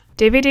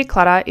DVD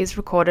Clutter is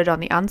recorded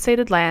on the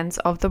unceded lands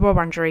of the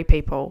Wurundjeri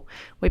people.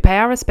 We pay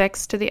our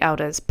respects to the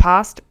elders,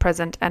 past,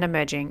 present and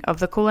emerging, of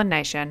the Kulin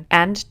Nation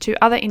and to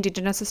other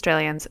Indigenous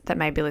Australians that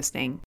may be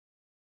listening.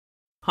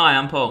 Hi,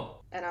 I'm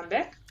Paul. And I'm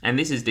Beck. And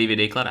this is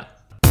DVD Clutter.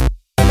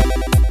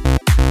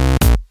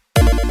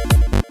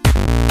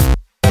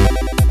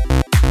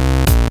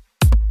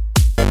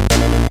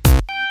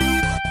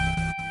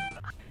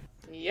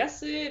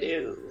 Yes, it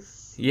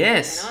is.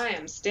 Yes. And I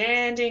am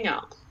standing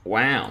up.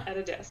 Wow. At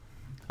a desk.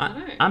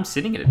 I'm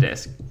sitting at a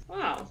desk.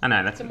 Wow. I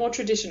know, that's a more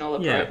traditional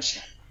approach.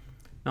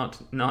 Yeah.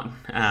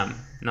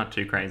 Not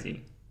too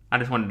crazy. I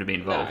just wanted to be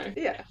involved. No.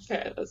 Yeah,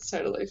 fair. That's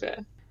totally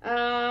fair.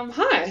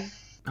 Hi.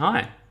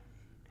 Hi.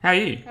 How are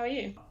you? How are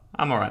you?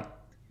 I'm alright.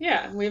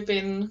 Yeah, we've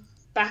been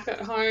back at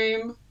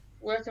home,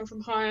 working from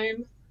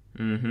home,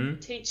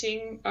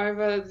 teaching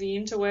over the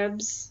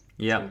interwebs.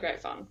 Yeah. It's been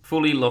great fun.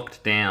 Fully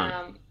locked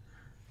down.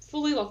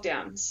 Fully locked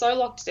down. So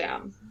locked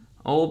down.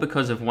 All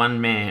because of one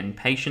man,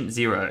 patient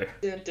zero.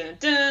 Dun, dun,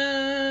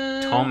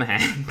 dun. Tom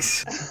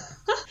Hanks.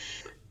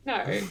 No,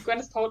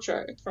 Gwyneth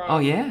Paltrow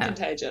from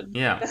Contagion.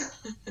 Yeah.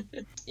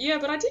 Yeah,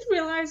 but I did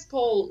realise,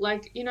 Paul,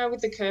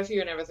 with the curfew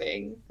and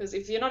everything, because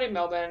if you're not in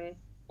Melbourne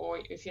or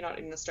if you're not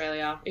in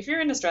Australia, if you're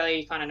in Australia,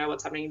 you kind of know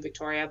what's happening in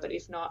Victoria, but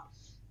if not,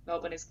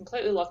 Melbourne is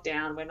completely locked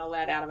down. We're not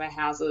allowed out of our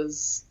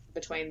houses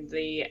between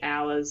the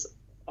hours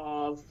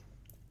of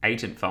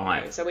 8 and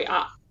 5.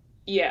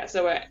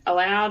 So we're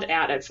allowed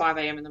out at 5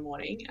 a.m. in the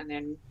morning, and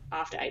then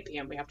after 8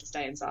 p.m. we have to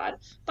stay inside.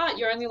 But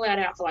you're only allowed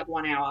out for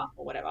 1 hour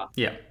or whatever.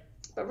 Yeah.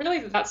 But really,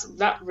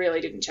 that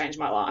really didn't change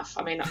my life.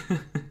 I mean,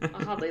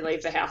 I hardly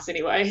leave the house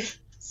anyway.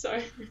 So,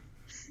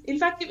 in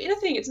fact, if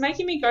anything, it's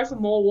making me go for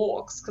more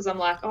walks because I'm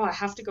like, I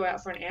have to go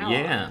out for an hour.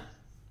 Yeah.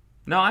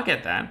 No, I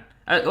get that.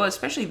 Well,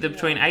 especially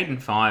between 8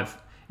 and 5,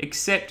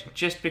 except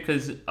just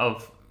because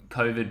of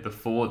COVID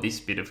before this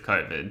bit of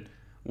COVID,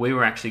 we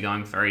were actually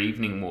going for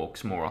evening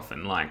walks more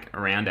often,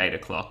 around 8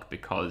 o'clock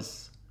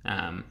because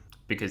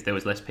there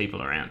was less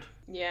people around.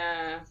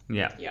 Yeah.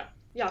 Yeah. Yeah.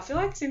 Yeah, I feel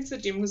like since the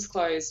gym was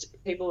closed,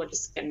 people are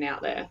just getting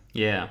out there.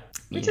 Yeah.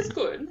 Which is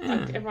good.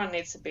 Yeah. Everyone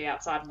needs to be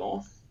outside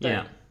more. But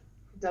yeah.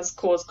 It does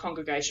cause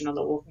congregation on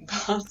the walking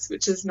paths,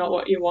 which is not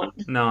what you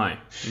want. No.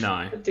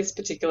 At this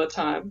particular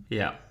time.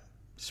 Yeah.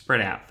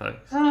 Spread out,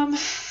 folks.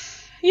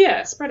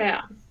 Yeah, spread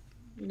out.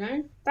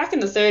 Back in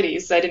the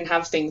 30s, they didn't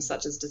have things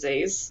such as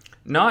disease.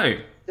 No.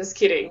 Just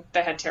kidding.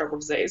 They had terrible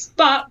disease.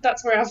 But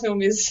that's where our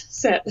film is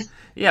set.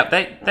 Yeah,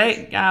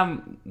 they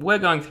were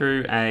going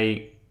through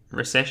a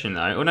recession,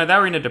 though. Oh, no, they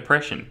were in a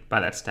depression by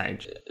that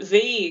stage.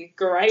 The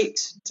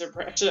Great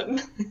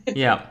Depression.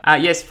 Yeah.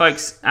 Yes,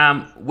 folks,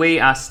 we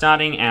are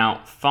starting our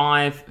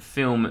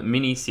 5-film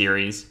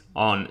mini-series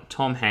on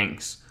Tom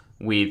Hanks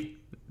with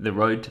The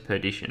Road to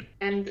Perdition.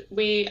 And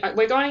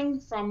we're going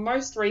from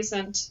most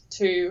recent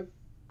to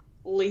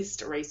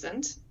least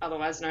recent,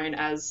 otherwise known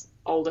as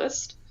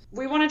oldest.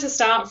 We wanted to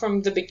start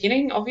from the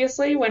beginning,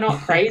 obviously. We're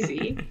not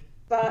crazy.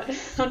 But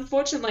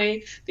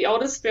unfortunately, the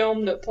oldest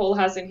film that Paul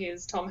has in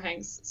his Tom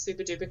Hanks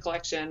Super Duper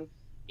collection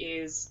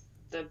is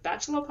The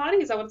Bachelor Party.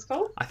 Is that what it's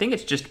called? I think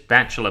it's just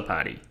Bachelor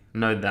Party.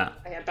 Know that.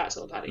 Yeah,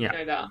 Bachelor Party. Yeah.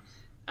 Know that.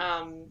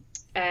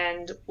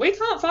 And we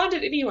can't find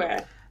it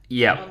anywhere.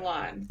 Yeah.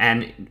 Online.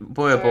 And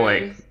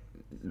boy,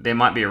 there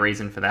might be a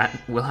reason for that.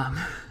 We'll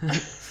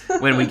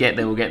when we get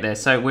there, we'll get there.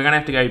 So we're going to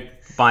have to go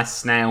by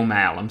snail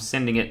mail. I'm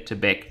sending it to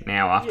Beck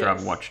now after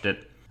I've watched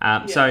it.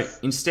 So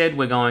instead,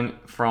 we're going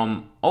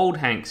from old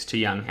Hanks to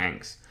young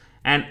Hanks.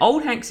 And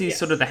old Hanks is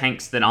sort of the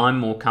Hanks that I'm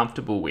more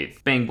comfortable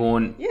with, being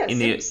born in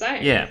the...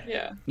 Same.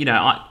 Yeah.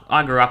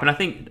 I grew up, and I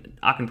think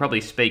I can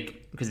probably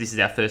speak, because this is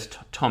our first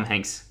Tom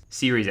Hanks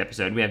series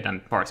episode. We have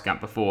done Forrest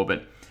Gump before,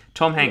 but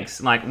Tom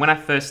Hanks, when I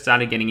first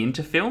started getting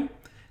into film,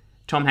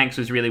 Tom Hanks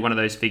was really one of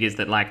those figures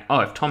that,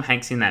 if Tom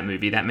Hanks in that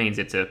movie, that means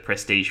it's a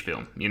prestige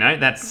film.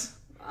 That's...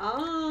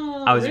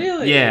 Oh,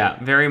 really? Yeah,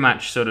 very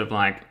much sort of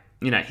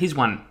he's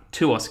won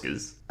 2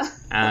 Oscars.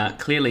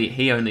 Clearly,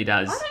 he only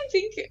does...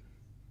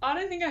 I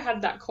don't think I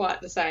had that quite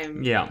the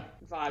same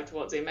vibe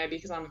towards him, maybe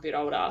because I'm a bit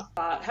older.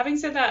 But having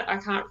said that, I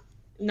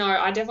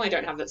definitely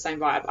don't have that same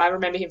vibe. I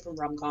remember him from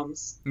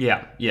rom-coms.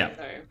 Yeah.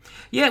 So.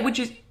 Yeah, which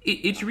is,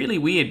 it's really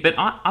weird, but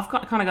I've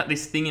got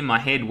this thing in my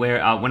head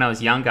where when I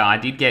was younger, I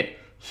did get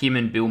him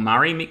and Bill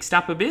Murray mixed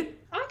up a bit.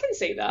 I can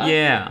see that.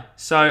 Yeah,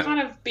 so...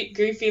 Kind of a bit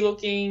goofy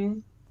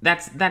looking...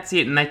 That's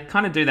it, and they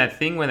kind of do that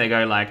thing where they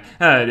go and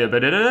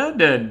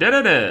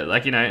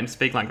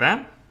speak like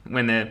that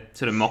when they're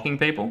sort of mocking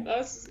people. That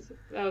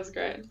was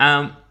great.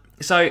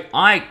 So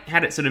I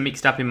had it sort of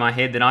mixed up in my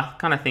head that I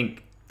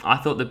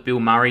thought that Bill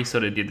Murray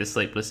sort of did The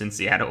Sleepless in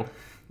Seattle,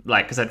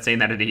 because I'd seen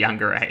that at a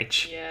younger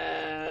age.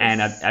 Yes.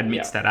 And I'd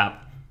mixed that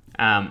up.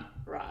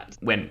 Right.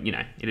 When,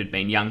 it had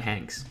been young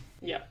Hanks.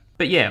 Yeah.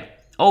 But yeah,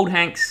 old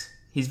Hanks...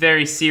 He's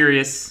very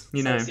serious,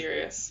 So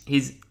serious.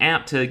 He's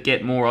out to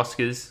get more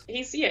Oscars.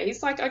 He's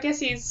I guess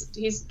he's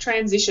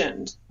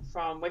transitioned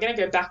from, we're going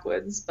to go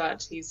backwards,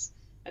 but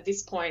at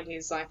this point,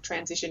 he's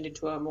transitioned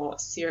into a more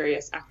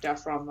serious actor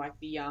from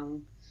the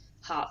young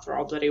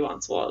heartthrob that he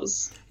once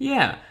was.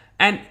 Yeah,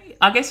 and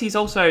I guess he's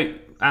also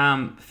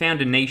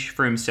found a niche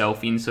for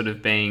himself in sort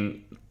of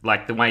being,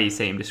 like, the way you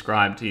see him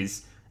described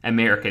is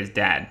America's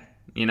dad.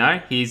 You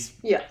know, he's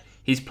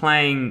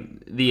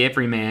playing the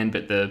everyman,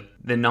 but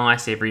the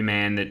nice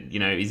everyman that, you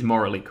know, is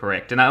morally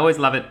correct. And I always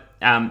love it.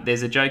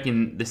 There's a joke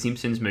in the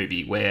Simpsons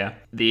movie where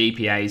the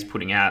EPA is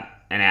putting out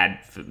an ad,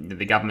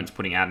 the government's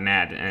putting out an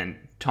ad, and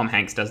Tom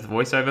Hanks does the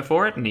voiceover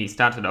for it, and he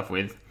starts it off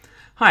with,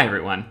 "Hi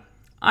everyone,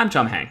 I'm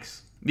Tom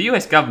Hanks. The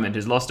US government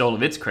has lost all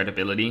of its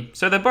credibility,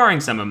 so they're borrowing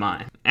some of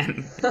mine."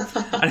 And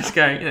I just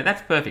go, you know,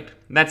 that's perfect.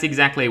 That's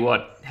exactly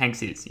what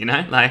Hanks is, you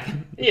know? Like,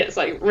 yeah, it's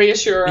like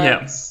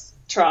reassurance,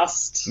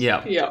 trust.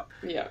 Yeah.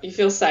 You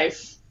feel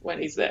safe when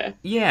he's there.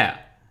 Yeah.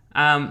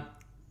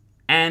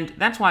 And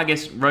that's why I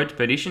guess Road to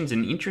Perdition's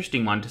an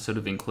interesting one to sort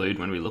of include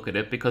when we look at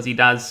it, because he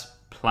does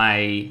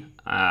play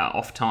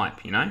off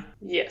type, you know?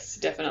 Yes,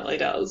 definitely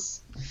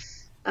does.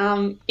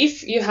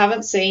 If you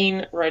haven't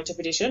seen Road to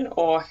Perdition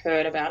or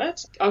heard about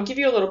it, I'll give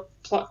you a little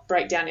plot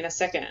breakdown in a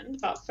second.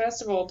 But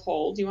first of all,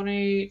 Paul, do you want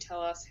to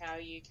tell us how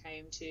you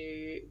came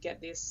to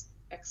get this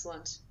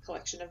excellent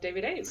collection of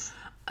DVDs?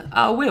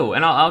 I will,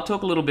 and I'll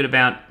talk a little bit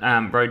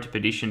about Road to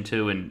Perdition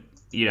too, and,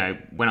 you know,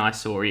 when I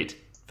saw it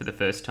for the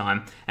first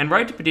time. And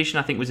Road to Perdition,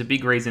 I think, was a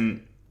big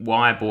reason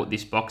why I bought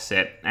this box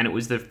set, and it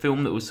was the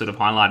film that was sort of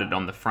highlighted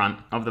on the front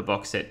of the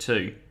box set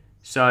too.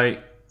 So,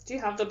 do you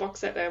have the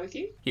box set there with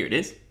you? Here it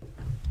is.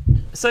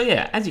 So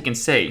yeah, as you can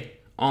see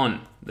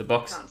on the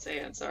box, can't see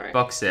it, sorry.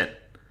 Box set,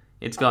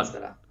 it's got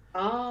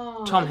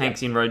Tom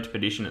Hanks in Road to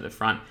Perdition at the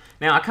front.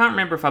 Now, I can't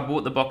remember if I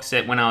bought the box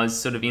set when I was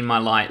sort of in my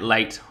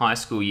late high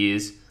school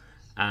years,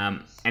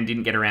 and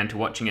didn't get around to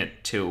watching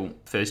it till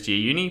first year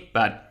uni,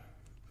 but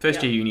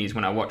first year uni is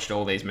when I watched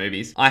all these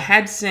movies. I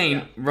had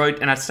seen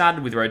and I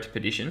started with Road to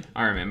Perdition,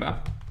 I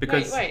remember.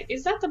 Because Wait,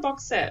 is that the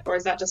box set, or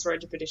is that just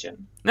Road to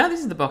Perdition? No, this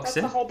is the box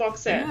set. That's the whole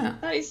box set. Yeah.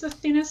 That is the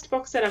thinnest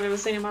box set I've ever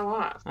seen in my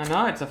life. I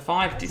know, it's a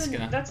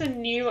 5-discer. That's a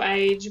new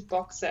age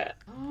box set.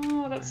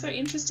 Oh, that's so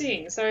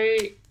interesting. So,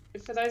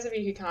 for those of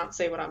you who can't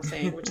see what I'm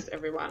seeing, which is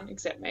everyone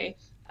except me,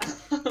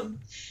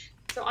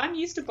 so I'm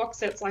used to box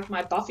sets like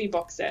my Buffy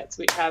box sets,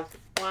 which have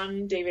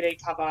one DVD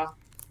cover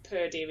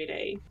per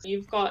DVD.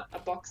 You've got a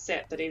box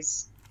set that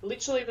is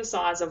literally the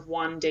size of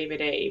one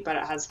DVD, but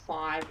it has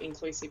 5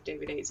 inclusive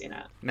DVDs in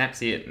it. And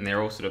that's it, and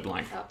they're all sort of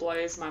like... That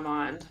blows my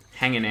mind.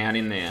 Hanging out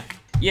in there.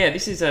 Yeah,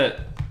 this is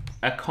a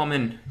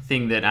common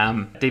thing that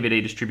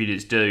DVD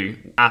distributors do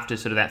after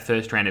sort of that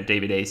first round of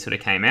DVDs sort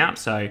of came out.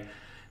 So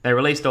they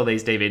released all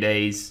these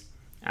DVDs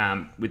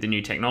with the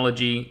new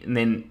technology, and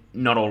then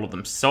not all of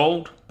them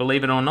sold,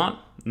 believe it or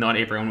not. Not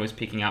everyone was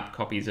picking up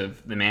copies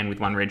of The Man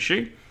with One Red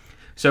Shoe.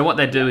 So what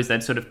they'd do is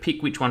they'd sort of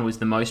pick which one was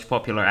the most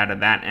popular out of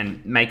that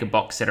and make a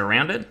box set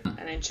around it. And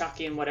then chuck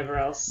in whatever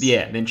else.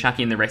 Yeah, then chuck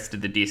in the rest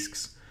of the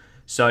discs.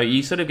 So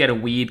you sort of get a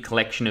weird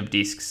collection of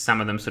discs,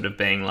 some of them sort of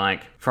being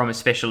like from a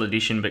special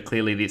edition, but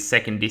clearly the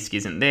second disc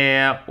isn't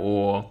there,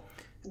 or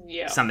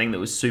something that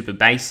was super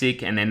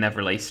basic, and then they've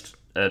released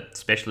a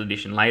special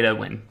edition later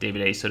when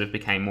DVD sort of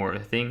became more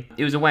of a thing.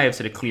 It was a way of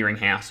sort of clearing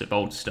house of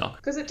old stock.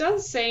 Because it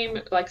does seem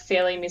like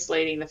fairly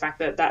misleading, the fact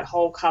that that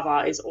whole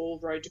cover is all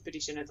Road to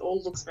Perdition. It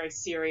all looks very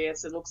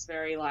serious. It looks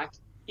very like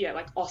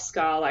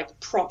Oscar, like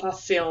proper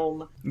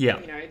film. Yeah.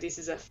 You know, this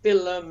is a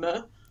film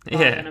rather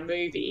than a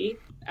movie.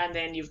 And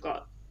then you've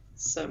got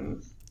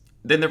some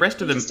then the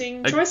rest of them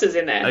interesting choices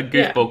in there. Are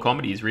goofball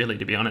comedies, really,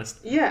 to be honest.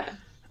 Yeah.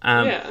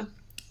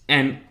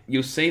 And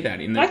you'll see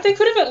that in the... Like, they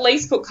could have at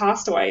least put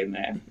Castaway in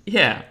there.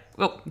 Yeah.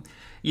 Well,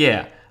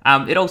 yeah.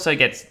 It also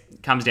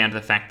comes down to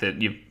the fact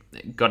that you've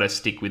got to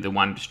stick with the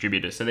one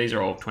distributor. So these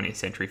are all 20th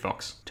Century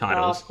Fox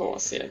titles. Oh, of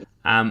course,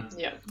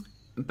 yeah.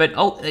 But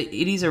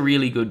it is a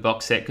really good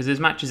box set, because as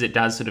much as it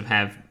does sort of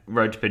have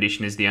Road to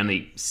Perdition as the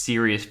only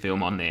serious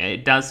film on there,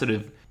 it does sort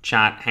of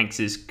chart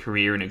Hanks's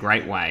career in a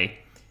great way.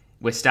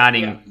 We're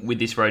starting with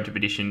this Road to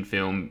Perdition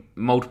film,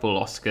 multiple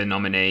Oscar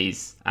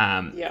nominees,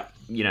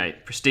 you know,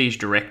 prestige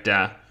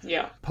director.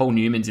 Yeah. Paul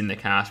Newman's in the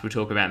cast. We'll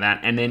talk about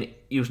that. And then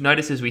you'll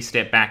notice as we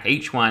step back,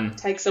 each one...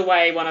 takes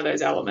away one of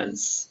those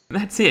elements.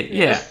 That's it,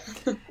 yeah.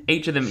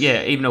 Each of them,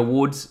 even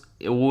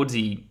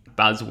awardsy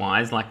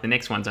buzz-wise, like the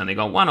next one's only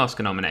got one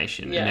Oscar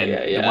nomination. And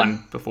then the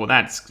one before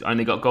that's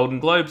only got Golden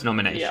Globes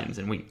nominations.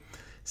 And we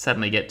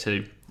suddenly get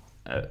to,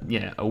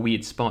 a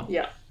weird spot.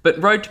 Yeah.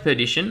 But Road to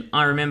Perdition,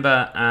 I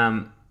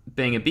remember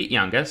being a bit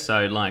younger,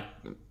 so like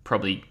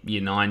probably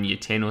year 9, year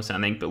 10 or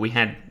something, but we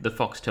had the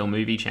Foxtel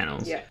movie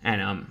channels. Yeah.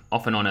 And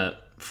often on a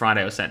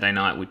Friday or Saturday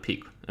night, we'd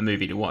pick a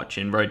movie to watch,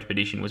 and Road to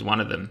Perdition was one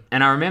of them.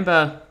 And I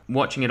remember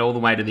watching it all the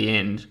way to the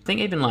end. I think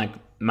even like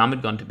Mum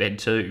had gone to bed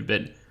too,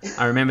 but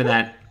I remember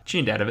that,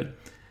 tuned out of it.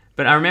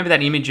 But I remember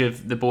that image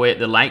of the boy at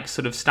the lake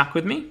sort of stuck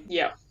with me.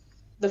 Yeah.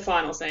 The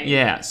final scene.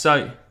 Yeah,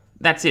 so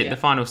that's it, the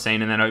final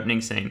scene and that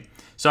opening scene.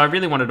 So I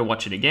really wanted to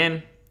watch it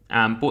again.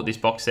 Bought this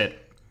box set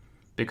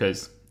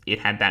because it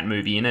had that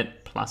movie in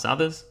it, plus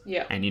others.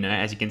 Yeah. And, you know,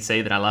 as you can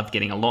see, that I loved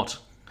getting a lot.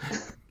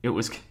 It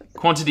was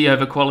quantity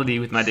over quality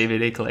with my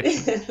DVD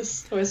collection.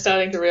 Yes, we're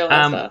starting to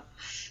realise that.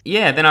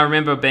 Yeah, then I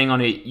remember being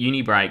on a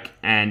uni break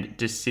and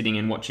just sitting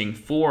and watching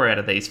 4 out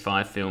of these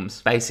 5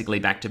 films, basically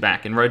back to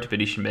back, and Road to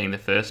Perdition being the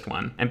first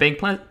one, and being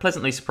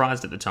pleasantly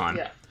surprised at the time.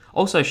 Yeah.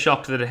 Also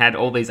shocked that it had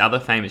all these other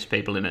famous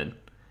people in it,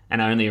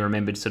 and I only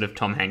remembered sort of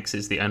Tom Hanks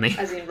as the only...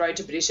 As in Road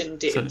to Perdition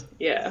did, Sort of-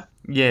 yeah.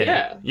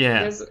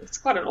 Yeah. It's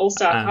quite an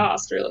all-star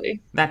cast, really.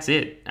 That's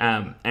it.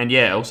 And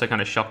yeah, also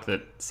kind of shocked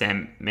that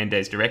Sam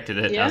Mendes directed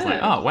it. I was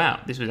like, Yeah. oh, wow,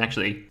 this was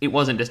actually... It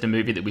wasn't just a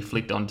movie that we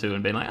flicked onto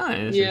and been like, oh,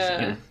 this is, you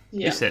know,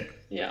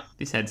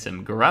 this had some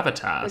It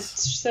gravitas.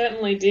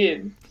 certainly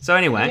did. So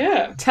anyway,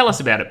 Yeah. tell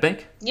us about it,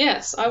 Beck.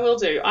 Yes, I will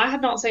do. I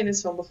had not seen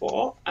this film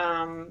before.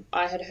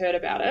 I had heard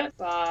about it,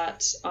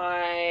 but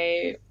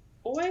I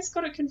always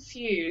got it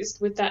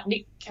confused with that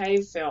Nick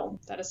Cave film,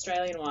 that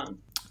Australian one.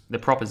 The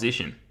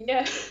Proposition.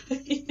 Yeah.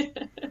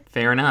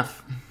 Fair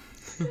enough.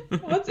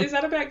 Is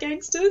that about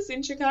gangsters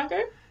in Chicago?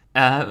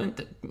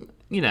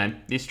 You know,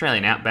 the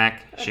Australian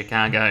outback,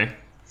 Chicago.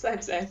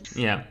 Same.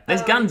 Yeah,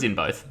 there's guns in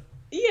both.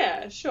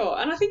 Yeah, sure.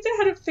 And I think they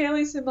had a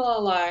fairly similar,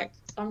 like,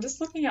 I'm just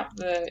looking up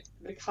the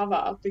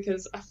cover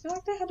because I feel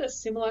like they had a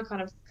similar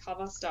kind of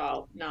cover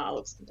style. Nah, it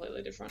looks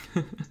completely different.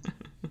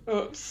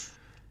 Oops.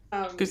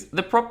 Because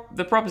the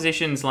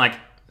Proposition's like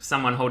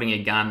someone holding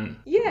a gun.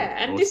 Yeah,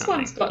 and or this something.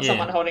 one's got Yeah.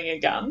 someone holding a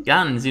gun.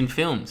 Guns in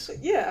films.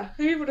 Yeah,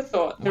 who would have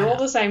thought? They're Wow. all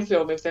the same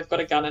film if they've got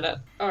a gun in it.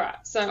 All right,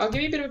 so I'll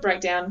give you a bit of a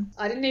breakdown.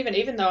 I didn't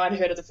even though I'd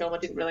heard of the film, I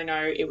didn't really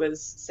know it was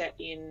set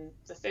in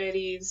the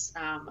 30s.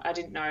 I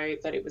didn't know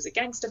that it was a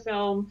gangster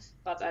film,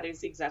 but that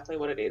is exactly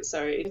what it is.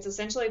 So it's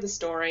essentially the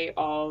story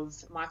of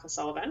Michael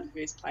Sullivan,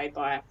 who's played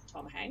by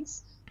Tom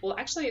Hanks. Well,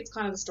 actually, it's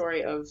kind of the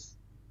story of...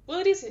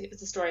 Well, it's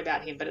a story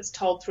about him, but it's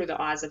told through the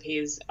eyes of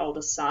his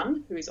eldest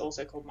son, who is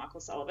also called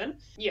Michael Sullivan.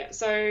 Yeah,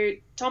 so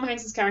Tom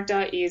Hanks'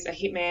 character is a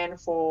hitman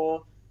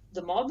for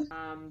the mob,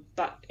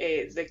 but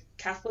the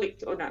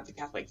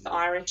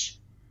Irish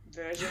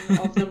version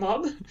of the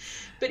mob.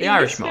 But The in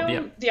Irish this mob, film,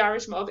 yeah. The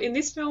Irish mob. In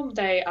this film,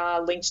 they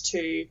are linked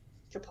to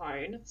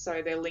Capone,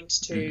 so they're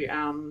linked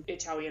to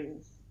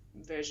Italian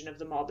version of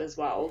the mob as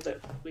well that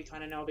we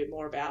kind of know a bit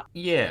more about.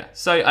 Yeah,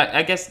 so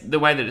I guess the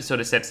way that it sort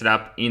of sets it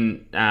up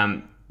in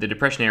the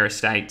Depression era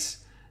states,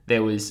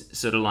 there was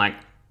sort of like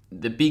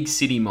the big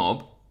city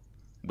mob,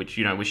 which,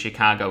 you know, was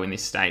Chicago in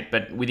this state,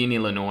 but within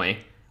Illinois,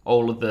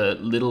 all of the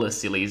littler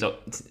cities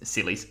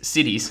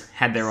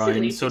had their own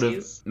Silly sort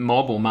cities. of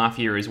mob or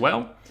mafia as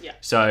well. Yeah.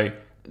 So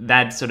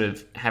they'd sort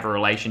of have a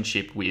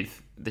relationship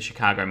with the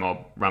Chicago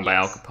mob run by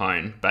Al Yes.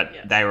 Capone, but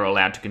Yes. they were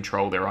allowed to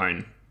control their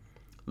own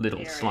little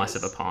Areas. slice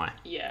of a pie.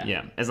 Yeah.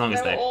 Yeah, as long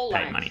as They they were all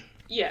paid like- money.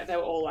 Yeah, they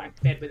were all like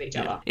bed with each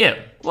other. Yeah,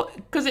 well,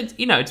 because it's,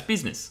 you know, it's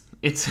business.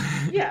 It's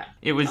Yeah.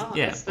 it was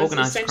That's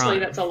organized essentially crime.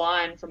 that's a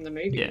line from the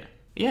movie.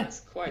 Yeah, That's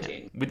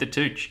quoting. with the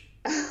tooch.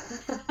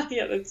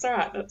 Yeah, that's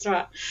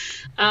right.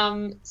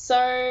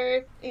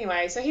 So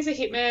anyway, so he's a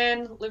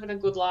hitman living a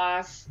good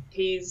life.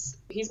 He's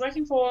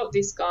working for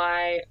this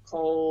guy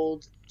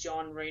called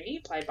John Rooney,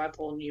 played by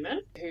Paul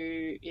Newman,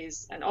 who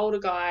is an older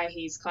guy.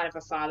 He's kind of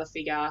a father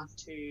figure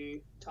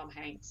to Tom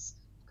Hanks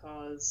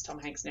because Tom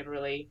Hanks never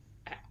really,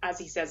 as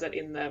he says it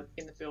in the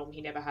film,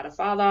 he never had a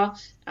father.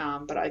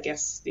 But I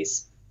guess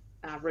this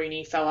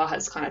Rooney fella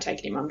has kind of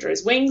taken him under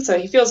his wing, so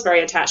he feels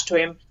very attached to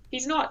him.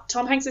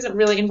 Tom Hanks isn't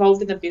really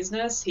involved in the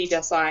business. He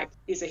just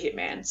is a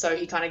hitman. So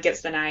he kind of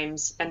gets the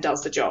names and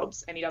does the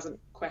jobs, and he doesn't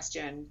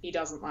question. He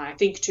doesn't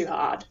think too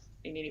hard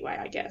in any way,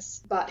 I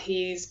guess. But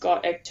he's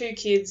got 2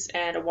 kids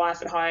and a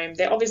wife at home.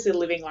 They're obviously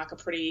living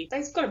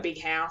they've got a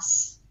big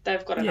house.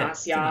 They've got a Yeah, nice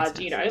it's a nice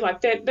yard, house.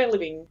 they're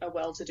living a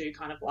well-to-do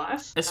kind of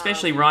life.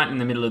 Especially right in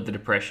the middle of the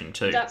Depression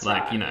too. That's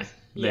right. You know,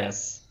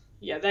 Yes.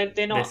 Yeah, they're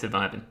they're not...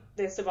 surviving.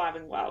 They're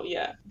surviving well,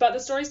 yeah. But the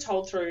story's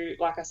told through,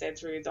 like I said,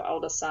 through the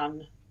older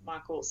son,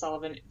 Michael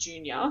Sullivan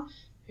Jr.,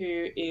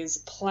 who is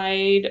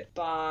played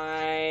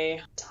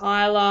by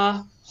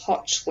Tyler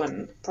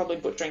Hoechlin, probably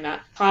butchering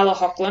that. Tyler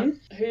Hoechlin,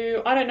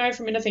 who I don't know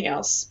from anything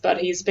else, but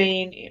he's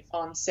been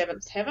on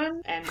Seventh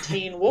Heaven and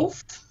Teen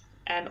Wolf,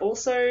 and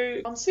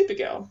also on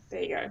Supergirl.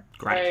 There you go.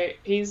 Great. So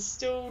he's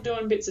still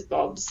doing bits and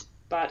bobs,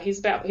 but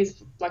he's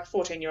like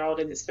 14-year-old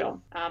in this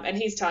film, and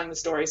he's telling the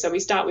story. So we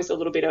start with a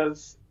little bit of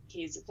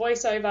his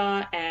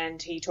voiceover, and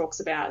he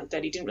talks about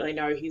that he didn't really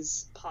know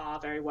his pa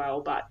very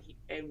well, but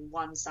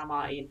one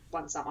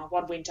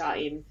winter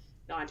in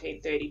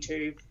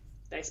 1932,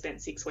 they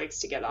spent 6 weeks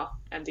together,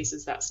 and this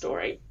is that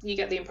story. You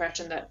get the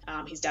impression that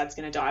his dad's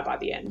going to die by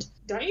the end,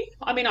 don't you?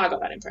 I mean, I got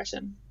that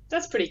impression.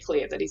 That's pretty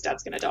clear that his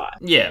dad's going to die.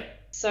 Yeah.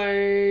 So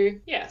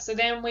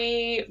then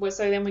we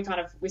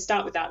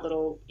start with that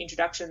little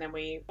introduction, then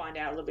we find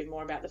out a little bit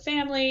more about the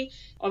family.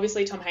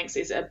 Obviously Tom Hanks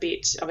is a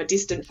bit of a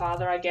distant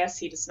father, I guess.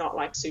 He's not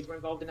super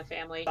involved in the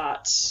family,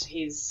 but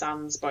his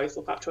sons both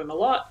look up to him a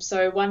lot.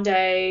 So one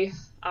day,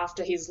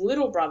 after his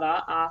little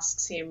brother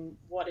asks him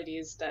what it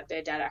is that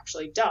their dad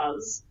actually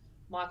does,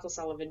 Michael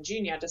Sullivan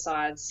Jr.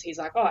 decides, he's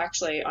like, oh,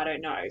 actually, I don't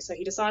know. So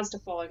he decides to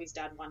follow his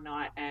dad one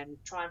night and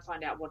try and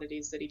find out what it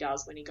is that he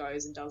does when he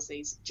goes and does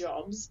these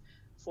jobs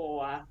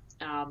for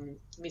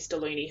Mr.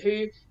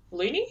 Looney.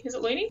 Looney? Is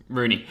it Looney?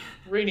 Rooney.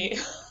 Rooney.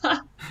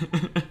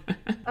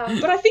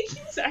 But I think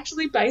he was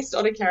actually based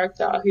on a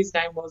character whose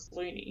name was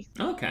Looney.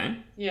 Okay.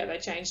 Yeah, they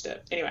changed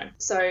it. Anyway,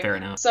 Fair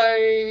enough.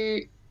 So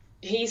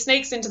he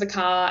sneaks into the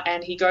car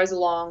and he goes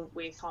along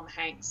with Tom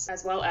Hanks,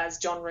 as well as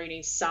John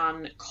Rooney's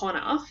son,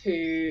 Connor,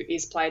 who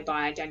is played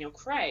by Daniel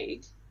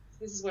Craig.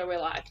 This is where we're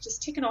like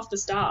just ticking off the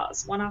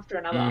stars, one after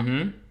another.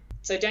 Mm-hmm.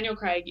 So Daniel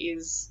Craig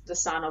is the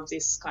son of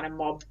this kind of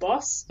mob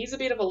boss. He's a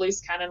bit of a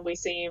loose cannon. We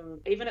see him,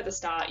 even at the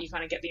start, you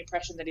kind of get the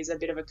impression that he's a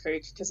bit of a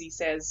kook because he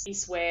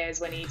swears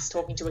when he's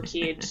talking to a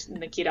kid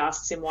and the kid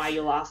asks him why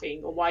you're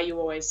laughing or why you're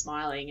always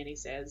smiling, and he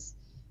says,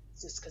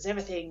 it's just because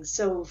everything's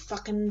so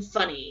fucking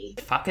funny.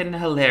 Fucking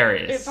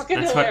hilarious. It's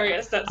fucking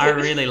hilarious. I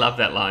really love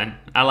that line.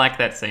 I like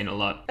that scene a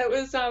lot. It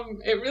was,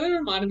 it really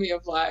reminded me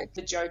of like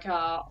The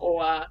Joker,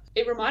 or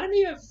it reminded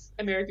me of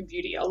American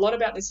Beauty. A lot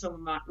about this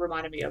film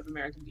reminded me of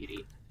American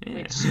Beauty. Yeah.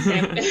 Which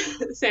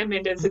Sam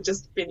Mendes had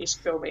just finished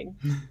filming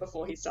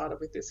before he started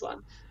with this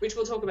one, which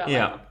we'll talk about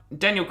later.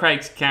 Daniel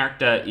Craig's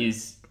character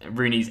is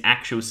Rooney's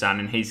actual son,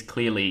 and he's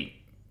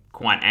clearly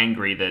quite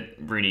angry that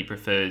Rooney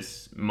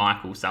prefers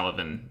Michael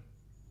Sullivan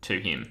to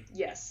him.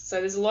 Yes, so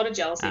there's a lot of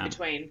jealousy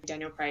between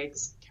Daniel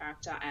Craig's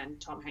character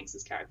and Tom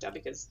Hanks's character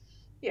because,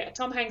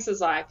 Tom Hanks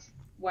is like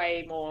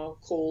way more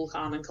cool,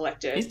 calm, and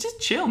collected. He's just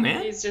chill,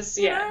 man. He's just,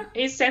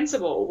 he's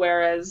sensible,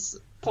 whereas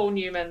Paul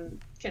Newman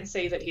can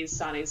see that his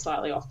son is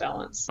slightly off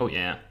balance. Oh,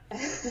 yeah.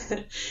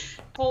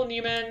 Paul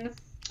Newman,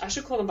 I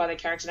should call them by their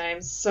character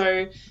names.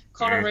 So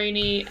Connor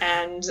Rooney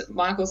and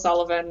Michael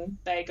Sullivan,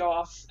 they go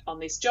off on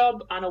this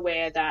job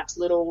unaware that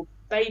little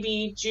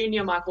baby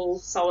junior Michael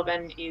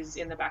Sullivan is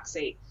in the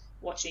backseat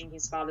watching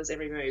his father's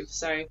every move.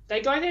 So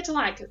they go there to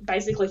like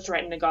basically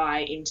threaten a guy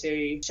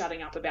into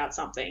shutting up about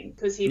something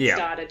because he'd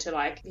started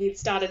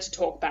to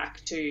talk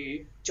back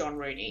to John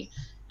Rooney.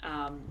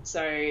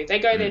 So they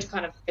go there to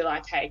kind of be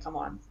like, hey, come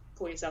on,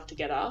 pull yourself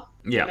together.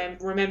 Yeah.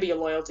 Remember your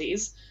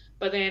loyalties.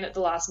 But then at the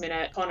last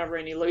minute, Connor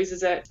Rooney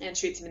loses it and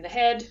shoots him in the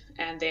head.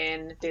 And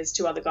then there's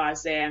two other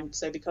guys there. And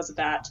so because of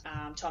that,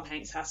 Tom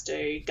Hanks has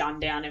to gun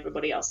down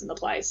everybody else in the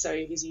place. So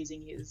he's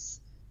using his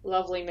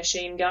lovely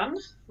machine gun,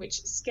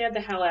 which scared the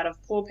hell out of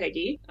poor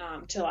Peggy,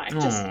 to like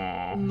just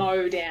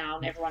mow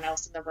down everyone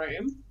else in the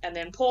room. And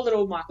then poor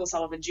little Michael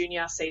Sullivan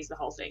Jr. sees the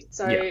whole thing.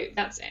 So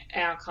that's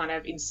our kind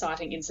of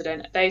inciting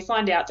incident. They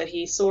find out that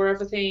he saw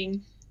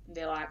everything.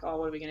 They're like, oh,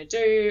 what are we going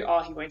to do?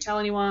 Oh, he won't tell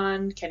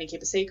anyone. Can he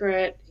keep a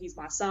secret? He's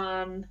my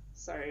son.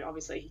 So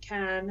obviously he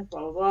can,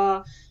 blah, blah,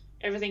 blah.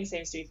 Everything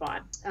seems to be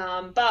fine.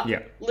 But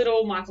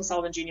little Michael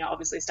Sullivan Jr.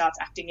 obviously starts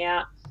acting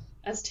out.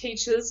 As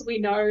teachers, we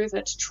know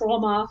that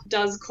trauma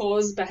does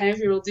cause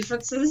behavioural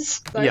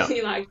differences. So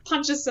he like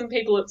punches some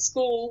people at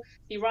school.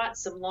 He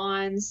writes some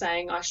lines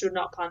saying, I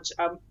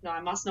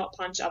must not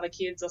punch other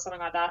kids or something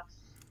like that.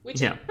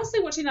 Which,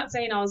 honestly, watching that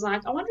scene, I was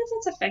like, I wonder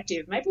if that's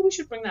effective. Maybe we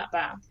should bring that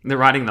back. They're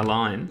writing the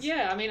lines.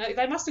 Yeah, I mean,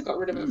 they must have got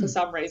rid of it for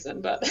some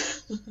reason, but...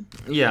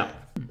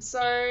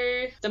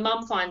 So the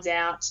mum finds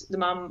out. The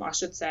mum, I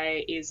should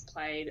say, is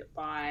played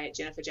by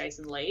Jennifer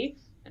Jason Leigh,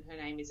 and her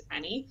name is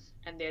Annie.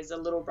 And there's a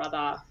little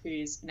brother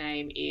whose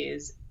name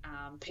is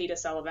Peter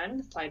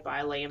Sullivan, played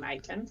by Liam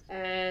Aitken.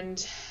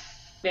 And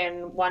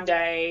then one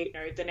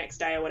day, the next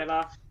day or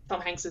whatever... Tom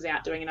Hanks is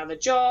out doing another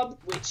job,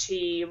 which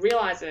he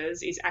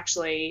realises is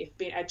actually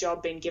a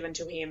job being given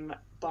to him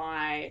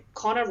by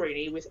Connor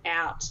Rooney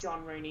without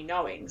John Rooney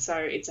knowing. So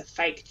it's a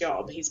fake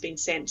job. He's been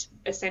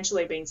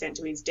essentially being sent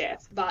to his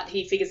death. But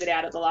he figures it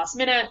out at the last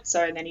minute.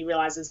 So then he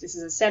realises this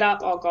is a setup.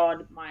 Oh,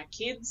 God, my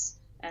kids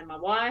and my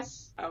wife.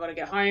 I've got to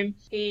go home.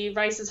 He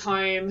races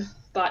home,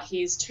 but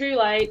he's too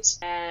late.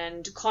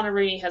 And Connor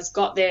Rooney has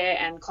got there,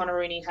 and Connor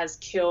Rooney has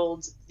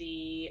killed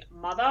the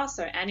mother,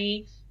 so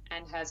Annie,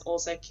 and has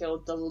also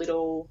killed the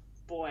little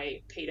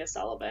boy, Peter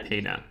Sullivan.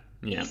 Peter,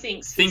 yeah. He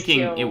thinks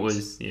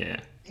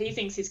he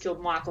thinks he's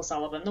killed Michael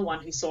Sullivan, the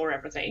one who saw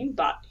everything,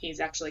 but he's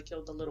actually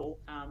killed the little,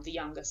 the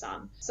younger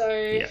son.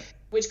 So,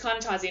 which kind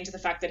of ties into the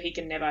fact that he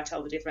can never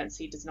tell the difference.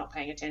 He does not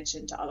paying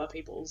attention to other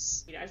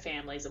people's,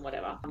 families and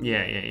whatever.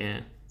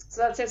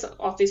 So that sets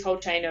off this whole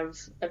chain of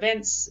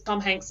events. Tom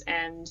Hanks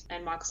and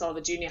Michael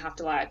Sullivan Jr. have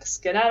to like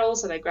skedaddle,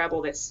 so they grab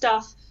all their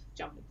stuff,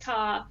 jump in the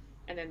car,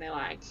 and then they're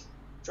like,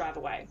 drive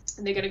away.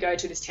 And they're going to go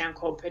to this town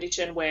called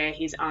Perdition where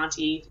his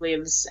auntie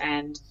lives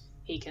and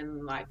he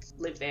can like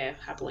live there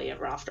happily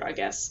ever after, I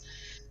guess.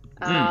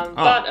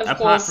 But of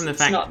course, from the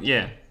fact,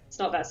 it's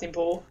not that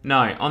simple.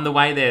 No, on the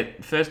way there,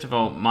 first of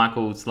all,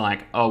 Michael's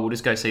like, oh, we'll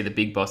just go see the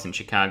big boss in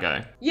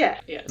Chicago. Yeah.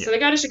 So they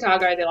go to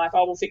Chicago, they're like,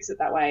 oh, we'll fix it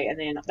that way, and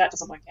then that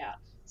doesn't work out.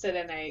 So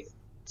then they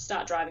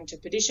start driving to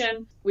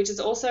Perdition, which is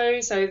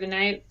also, so the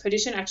name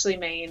Perdition actually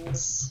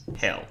means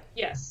hell.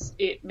 Yes,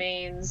 it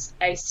means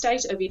a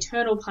state of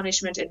eternal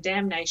punishment and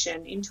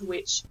damnation into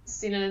which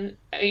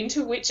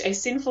a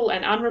sinful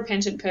and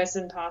unrepentant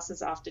person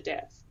passes after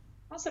death.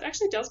 Oh, so it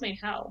actually does mean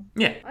hell.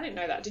 Yeah. I didn't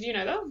know that. Did you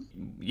know that?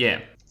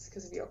 Yeah. It's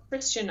because of your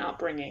Christian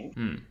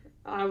upbringing.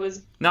 I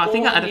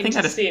think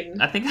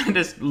I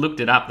just looked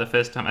it up the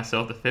first time I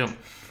saw the film.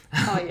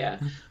 Oh, yeah.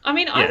 I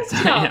mean, I looked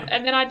it up,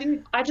 and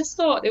then I just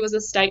thought it was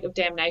a state of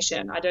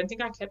damnation. I don't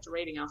think I kept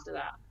reading after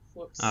that.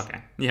 Whoops.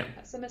 Okay. Yep.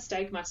 That's a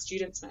mistake my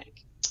students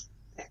make.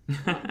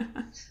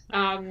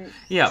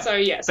 Yeah. So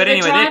yeah, so But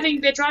anyway,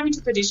 they're driving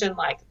to perdition,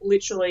 like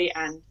literally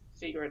and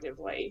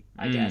figuratively,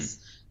 I guess.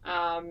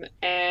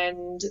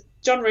 And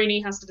John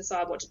Rooney has to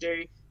decide what to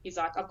do. He's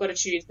like, I've got to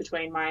choose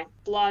between my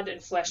blood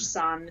and flesh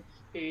son,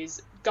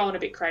 who's going a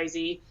bit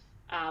crazy,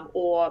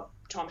 or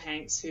Tom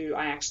Hanks, who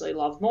I actually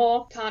love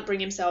more. Can't bring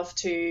himself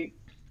to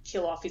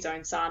kill off his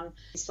own son,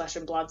 his flesh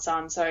and blood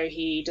son, so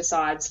he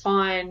decides,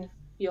 fine,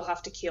 you'll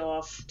have to kill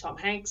off Tom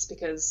Hanks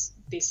because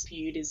this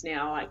feud is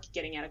now like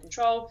getting out of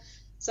control.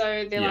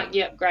 So they're like,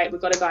 yep, great,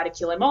 we've got a guy to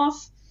kill him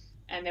off.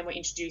 And then we're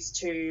introduced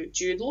to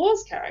Jude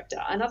Law's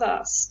character,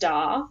 another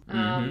star.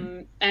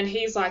 And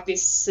he's like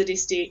this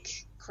sadistic,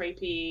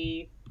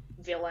 creepy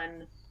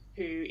villain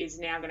who is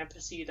now going to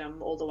pursue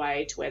them all the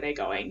way to where they're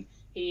going.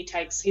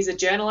 He's a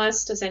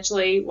journalist,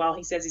 essentially. Well,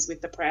 he says he's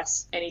with the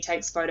press, and he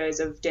takes photos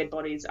of dead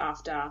bodies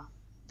after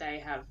they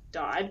have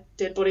died.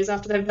 Dead bodies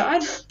after they've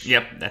died?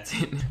 Yep, that's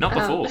it. Not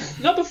before.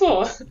 Not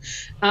before.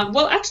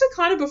 Well, actually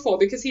kind of before,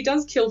 because he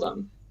does kill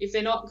them. If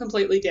they're not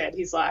completely dead,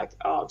 he's like,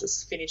 oh, I'll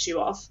just finish you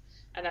off.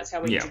 And that's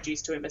how we're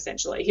introduced to him,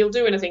 essentially. He'll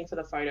do anything for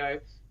the photo.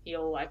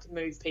 He'll, like,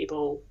 move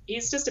people.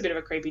 He's just a bit of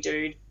a creepy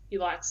dude. He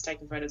likes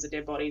taking photos of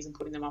dead bodies and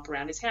putting them up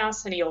around his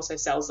house, and he also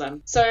sells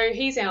them. So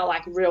he's our,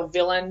 like, real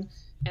villain.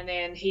 And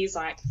then he's,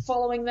 like,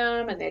 following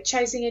them, and they're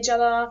chasing each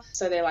other.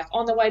 So they're, like,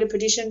 on the way to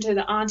perdition to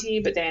the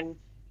auntie, but then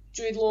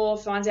Jude Law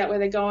finds out where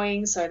they're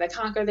going, so they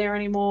can't go there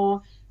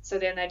anymore. So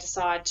then they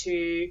decide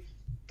to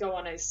go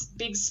on a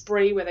big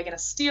spree where they're going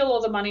to steal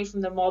all the money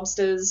from the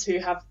mobsters who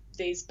have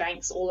these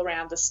banks all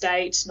around the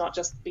state, not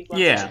just big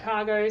ones in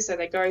Chicago. So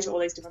they go to all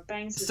these different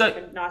banks. It's like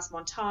a nice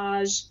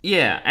montage.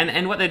 Yeah,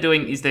 and what they're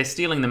doing is they're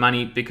stealing the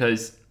money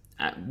because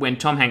when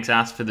Tom Hanks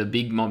asked for the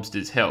big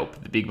mobsters'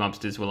 help, the big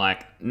mobsters were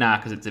like, nah,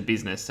 because it's a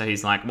business. So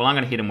he's like, well, I'm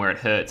going to hit them where it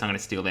hurts. I'm going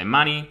to steal their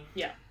money.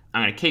 Yeah.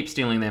 I'm going to keep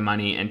stealing their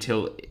money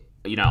until,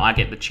 I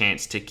get the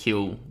chance to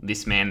kill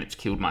this man that's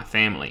killed my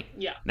family.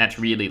 Yeah. That's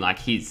really like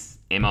his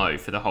MO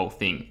for the whole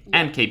thing,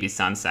 and keep his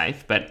son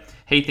safe. But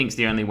he thinks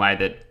the only way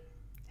that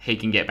he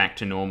can get back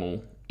to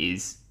normal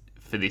is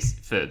for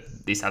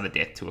this other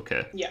death to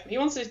occur. Yeah, he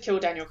wants to kill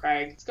Daniel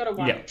Craig. He's got a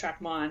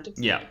one-track mind.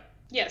 Yeah.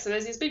 Yeah, so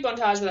there's this big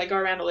montage where they go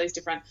around all these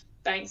different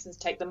banks and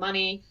take the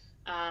money.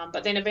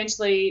 But then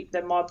eventually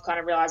the mob kind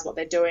of realise what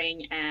they're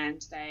doing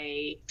and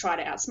they try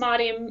to outsmart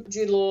him.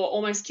 Jude Law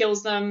almost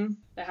kills them.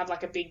 They have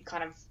like a big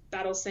kind of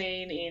battle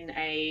scene in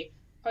a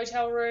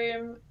hotel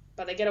room,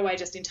 but they get away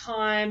just in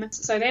time.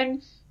 So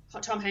then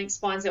Tom Hanks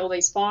finds all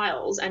these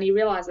files and he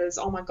realises,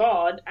 oh my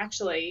God,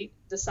 actually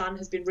the son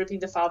has been ripping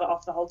the father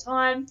off the whole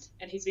time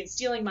and he's been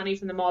stealing money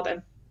from the mob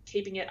and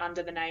keeping it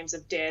under the names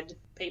of dead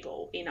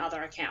people in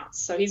other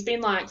accounts. So he's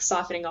been like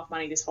siphoning off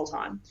money this whole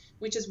time,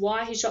 which is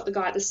why he shot the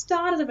guy at the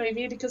start of the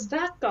movie, because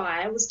that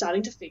guy was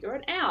starting to figure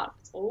it out.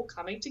 It's all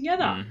coming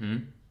together. Mm-hmm.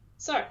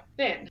 So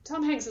then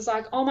Tom Hanks is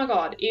like, oh my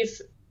God, if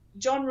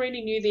John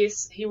Rooney knew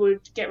this, he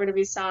would get rid of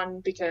his son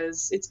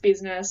because it's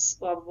business,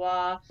 blah, blah,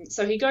 blah.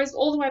 So he goes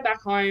all the way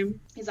back home.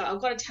 He's like,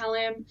 I've got to tell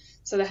him.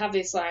 So they have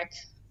this like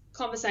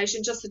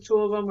conversation, just the two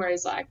of them, where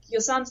he's like,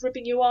 your son's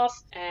ripping you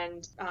off.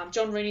 And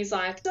John Rooney's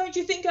like, don't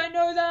you think I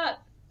know that?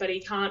 But he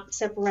can't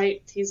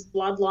separate his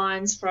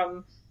bloodlines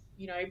from,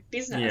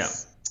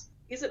 business. Yeah.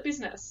 Is it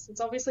business? It's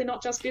obviously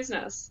not just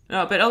business.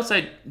 No, but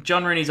also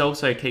John Rooney's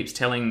also keeps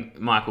telling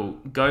Michael,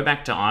 go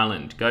back to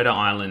Ireland. Go to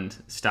Ireland,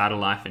 start a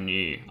life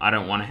anew. I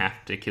don't want to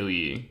have to kill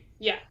you.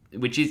 Yeah.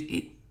 Which is,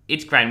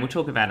 it's great, and we'll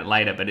talk about it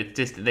later, but it's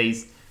just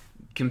these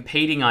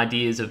competing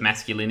ideas of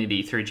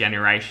masculinity through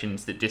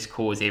generations that just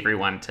cause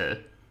everyone to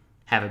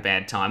have a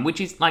bad time,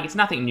 which is, like, it's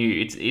nothing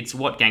new. It's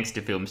what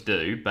gangster films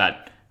do,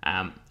 but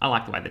I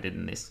like the way they did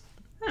in this.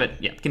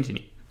 But, yeah,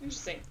 continue.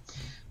 Interesting.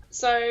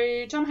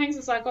 So Tom Hanks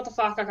is like, what the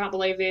fuck, I can't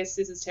believe this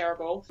is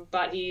terrible.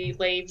 But he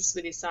leaves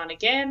with his son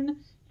again,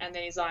 and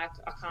then he's like,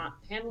 I can't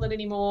handle it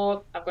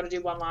anymore, I've got to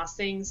do one last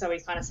thing. So he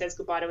kind of says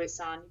goodbye to his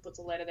son, he puts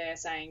a letter there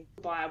saying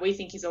goodbye, we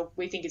think he's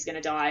going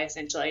to die,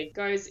 essentially.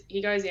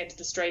 He goes into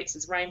the streets,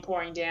 there's rain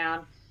pouring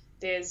down,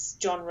 there's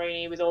John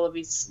Rooney with all of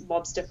his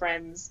mobster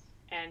friends,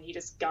 and he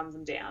just guns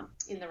them down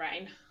in the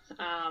rain.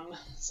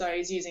 So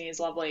he's using his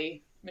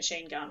lovely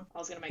machine gun. I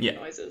was going to make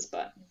noises,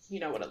 but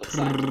you know what it looks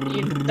like.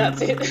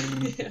 That's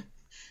it.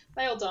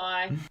 They all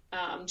die.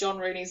 John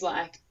Rooney's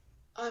like,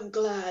 I'm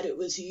glad it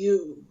was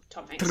you.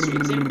 Tom Hanks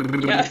shoots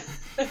him. Yeah.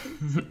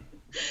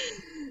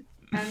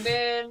 and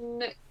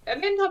then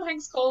Tom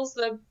Hanks calls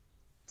the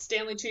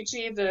Stanley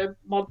Tucci, the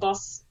mob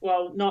boss,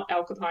 well, not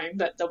Al Capone,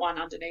 but the one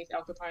underneath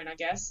Al Capone, I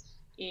guess,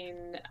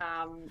 in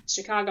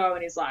Chicago,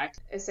 and he's like,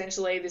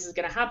 essentially, this is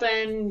going to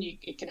happen.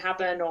 It can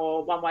happen,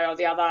 or one way or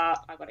the other.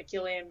 I've got to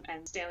kill him.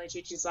 And Stanley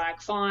Tucci's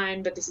like,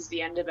 fine, but this is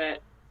the end of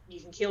it.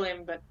 You can kill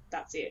him, but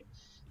that's it.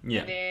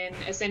 Yeah. And then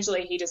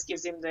essentially, he just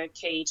gives him the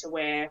key to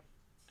where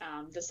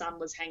the son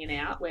was hanging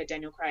out, where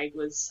Daniel Craig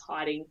was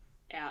hiding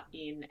out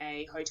in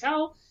a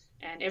hotel.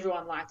 And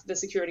everyone, like, the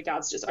security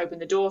guards just open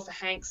the door for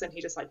Hanks, and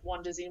he just, like,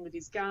 wanders in with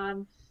his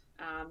gun.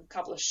 A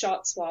couple of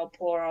shots while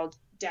poor old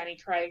Danny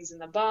Craig's in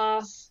the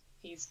bath.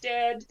 he's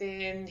dead.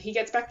 Then he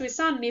gets back to his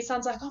son, and his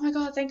son's like, oh my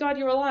God, thank God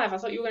you're alive. I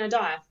thought you were going to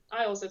die.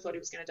 I also thought he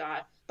was going to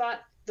die.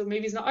 But the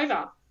movie's not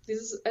over. This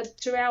is a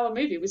 2-hour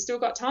movie. We've still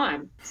got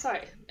time. So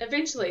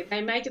eventually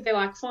they make it. They're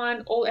like,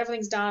 fine,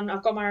 everything's done.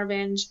 I've got my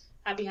revenge.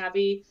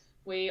 Happy.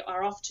 We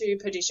are off to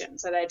Perdition.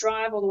 So they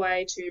drive all the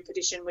way to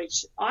Perdition,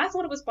 which I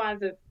thought it was by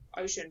the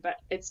ocean, but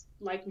it's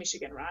Lake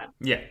Michigan, right?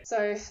 Yeah.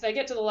 So they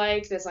get to the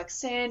lake. There's like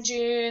sand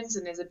dunes,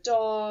 and there's a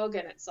dog,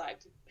 and it's like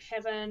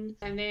heaven.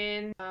 And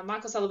then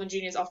Michael Sullivan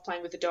Jr. is off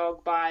playing with the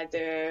dog by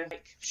the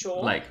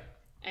shore. Lake.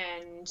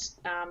 And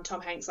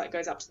Tom Hanks like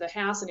goes up to the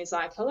house, and he's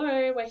like,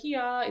 hello, we're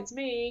here. It's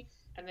me.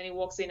 And then he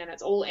walks in, and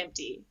it's all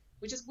empty,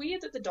 which is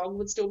weird that the dog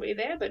would still be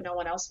there, but no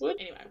one else would.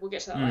 Anyway, we'll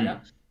get to that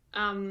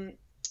later.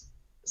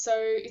 So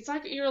it's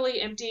like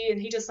eerily empty,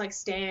 and he just like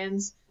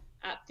stands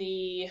at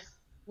the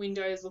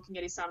windows looking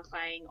at his son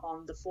playing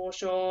on the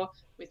foreshore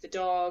with the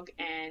dog,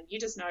 and you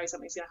just know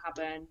something's going to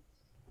happen.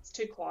 It's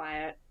too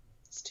quiet.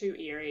 It's too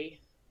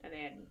eerie. And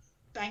then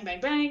bang,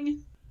 bang,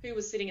 bang. Who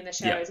was sitting in the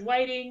shadows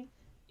waiting?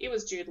 It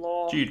was Jude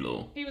Law.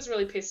 He was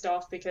really pissed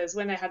off because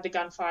when they had the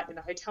gunfight in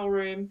the hotel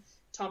room,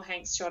 Tom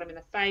Hanks shot him in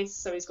the face,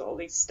 so he's got all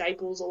these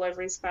staples all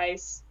over his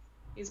face.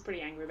 He's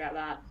pretty angry about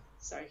that,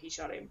 so he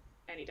shot him,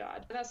 and he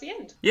died. And that's the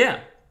end.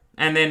 Yeah.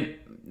 And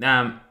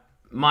then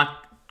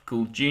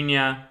Michael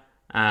Jr.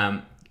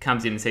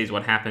 Comes in and sees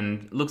what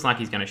happened. Looks like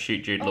he's going to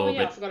shoot Jude Law. Oh,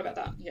 yeah, but I forgot about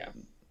that. Yeah.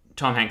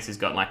 Tom Hanks has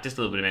got like just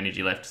a little bit of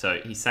energy left, so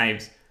he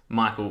saves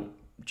Michael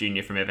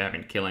Jr. from ever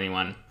having to kill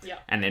anyone. Yeah.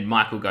 And then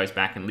Michael goes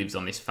back and lives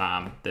on this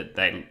farm that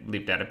they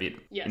lived at a bit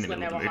in the when middle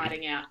they of the were movie.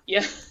 hiding out.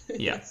 Yeah.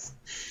 Yes.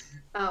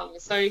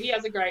 So he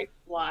has a great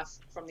life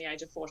from the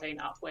age of 14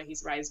 up, where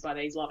he's raised by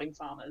these loving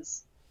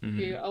farmers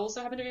who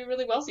also happen to be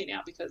really wealthy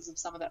now because of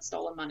some of that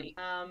stolen money.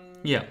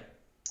 Yeah.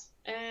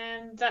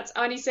 And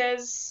he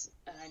says,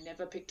 I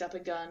never picked up a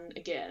gun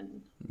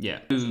again. Yeah.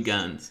 Two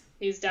guns.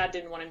 His dad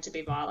didn't want him to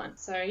be violent.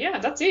 So yeah,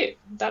 that's it.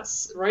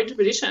 That's Road to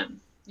Perdition.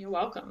 You're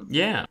welcome.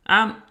 Yeah.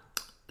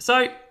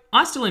 So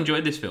I still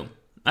enjoyed this film.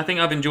 I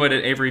think I've enjoyed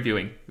it every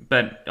viewing,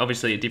 but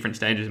obviously at different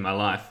stages in my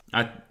life.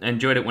 I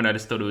enjoyed it when I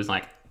just thought it was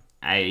like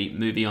a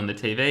movie on the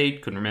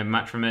TV, couldn't remember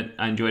much from it.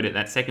 I enjoyed it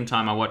that second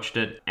time I watched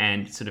it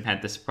and sort of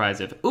had the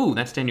surprise of, ooh,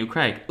 that's Daniel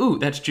Craig. Ooh,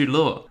 that's Jude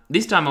Law.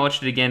 This time I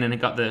watched it again and it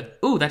got the,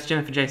 ooh, that's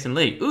Jennifer Jason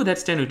Leigh. Ooh,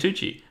 that's Stanley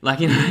Tucci. Like,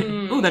 you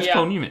know, ooh, that's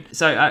Paul Newman.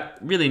 So I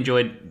really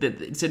enjoyed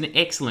it's an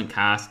excellent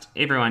cast.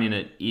 Everyone in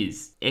it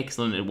is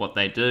excellent at what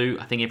they do.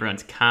 I think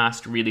everyone's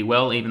cast really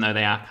well, even though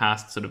they are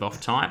cast sort of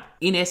off type.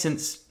 In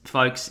essence,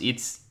 folks,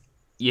 it's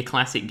your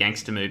classic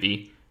gangster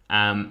movie.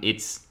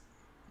 It's,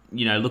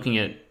 you know, looking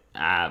at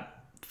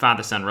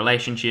father-son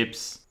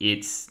relationships.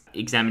 It's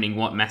examining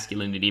what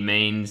masculinity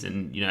means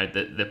and, you know,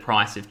 the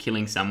price of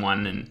killing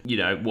someone and, you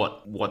know,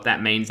 what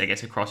that means, I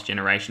guess, across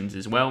generations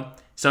as well.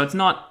 So it's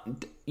not,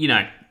 you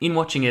know, in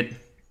watching it,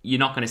 you're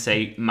not going to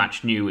see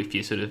much new if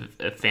you're sort of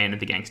a fan of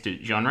the gangster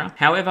genre.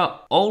 However,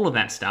 all of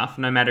that stuff,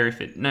 no matter if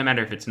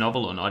it's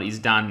novel or not, is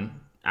done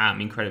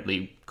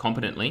incredibly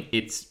competently.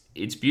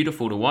 It's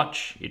beautiful to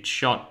watch. It's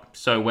shot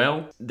so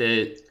well.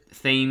 The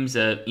themes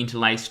are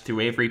interlaced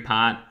through every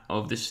part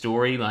of the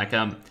story. Like,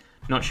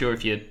 not sure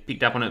if you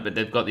picked up on it, but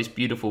they've got this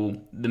beautiful...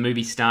 The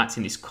movie starts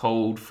in this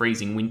cold,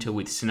 freezing winter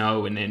with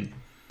snow, and then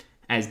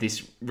as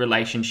this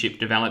relationship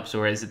develops,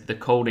 or as the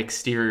cold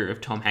exterior of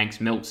Tom Hanks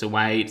melts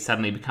away, it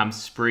suddenly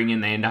becomes spring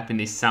and they end up in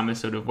this summer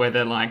sort of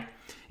weather. Like,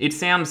 it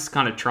sounds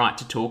kind of trite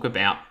to talk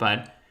about,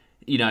 but,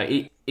 you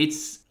know,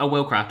 it's a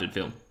well-crafted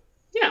film.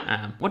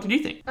 Yeah. What did you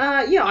think?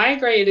 Yeah, I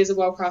agree. It is a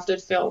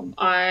well-crafted film.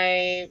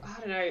 I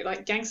don't know,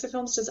 like gangster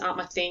films just aren't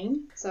my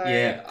thing. So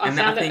yeah. I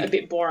found it a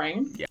bit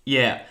boring.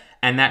 Yeah.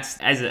 And that's,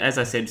 as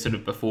I said sort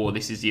of before,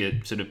 this is your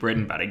sort of bread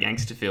and butter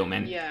gangster film.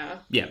 And yeah,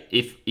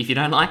 if you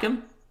don't like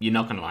them, you're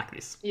not going to like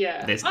this.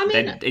 Yeah.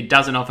 It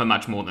doesn't offer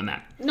much more than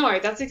that. No,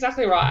 that's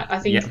exactly right. I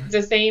think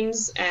the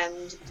themes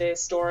and the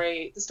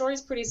story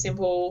is pretty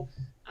simple.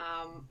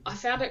 I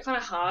found it kind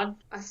of hard.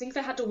 I think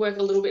they had to work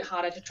a little bit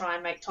harder to try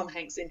and make Tom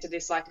Hanks into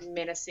this like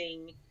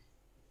menacing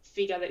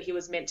figure that he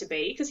was meant to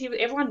be, because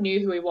everyone knew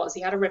who he was.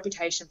 He had a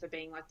reputation for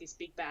being like this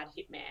big bad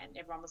hitman.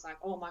 Everyone was like,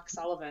 oh, Mike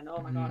Sullivan,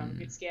 oh my God, I'm a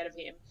bit scared of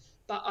him.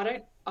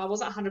 But I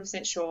wasn't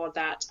 100% sure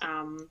that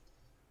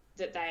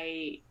that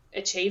they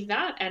achieved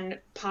that, and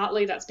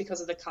partly that's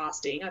because of the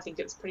casting. I think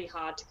it's pretty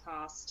hard to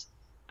cast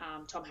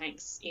Tom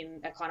Hanks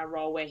in a kind of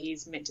role where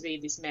he's meant to be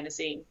this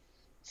menacing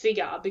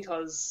figure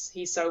because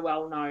he's so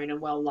well known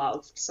and well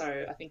loved.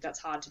 So I think that's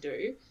hard to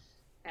do,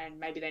 and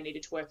maybe they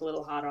needed to work a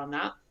little harder on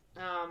that.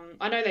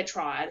 I know they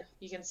tried.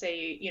 You can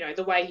see, you know,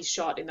 the way he's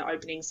shot in the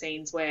opening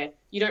scenes where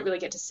you don't really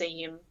get to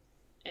see him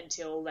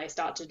until they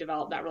start to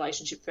develop that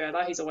relationship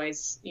further. He's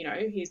always, you know,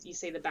 you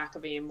see the back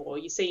of him, or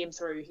you see him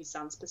through his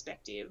son's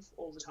perspective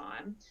all the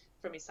time,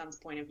 from his son's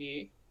point of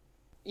view.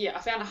 Yeah, I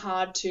found it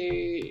hard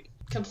to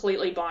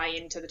completely buy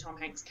into the Tom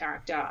Hanks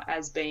character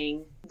as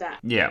being that,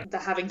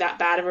 having that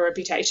bad of a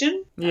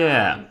reputation.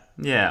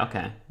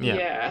 Okay.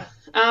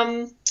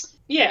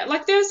 Yeah,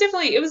 like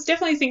it was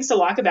definitely things to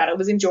like about it. It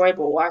was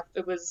enjoyable.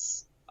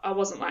 I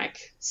wasn't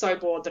like so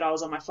bored that I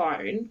was on my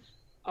phone.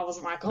 I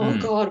wasn't like, oh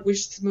God,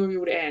 wish this movie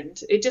would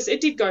end.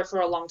 It did go for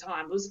a long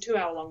time. It was a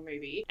 2-hour-long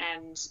movie,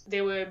 and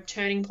there were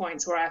turning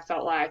points where I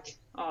felt like,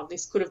 oh,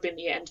 this could have been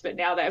the end, but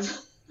now they've,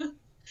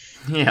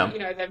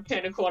 they've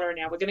turned a corner, and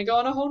now we're going to go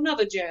on a whole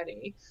nother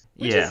journey,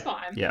 which is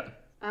fine. Yeah.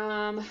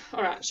 All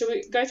right, shall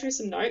we go through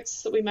some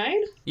notes that we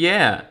made?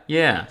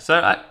 Yeah. So,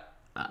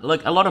 a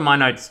lot of my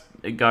notes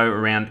go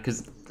around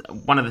because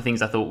one of the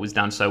things I thought was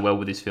done so well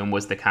with this film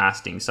was the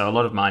casting. So a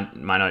lot of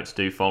my notes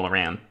do fall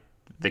around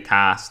the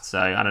cast. So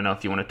I don't know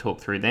if you want to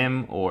talk through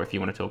them or if you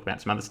want to talk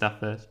about some other stuff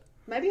first.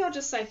 Maybe I'll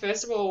just say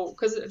first of all,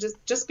 because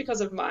just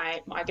because of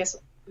I guess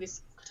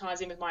this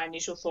ties in with my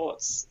initial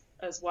thoughts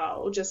as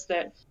well. Just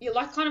that,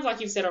 kind of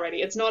like you've said already,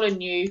 it's not a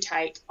new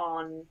take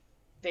on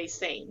these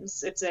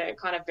themes. It's a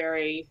kind of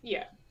very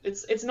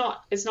It's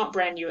not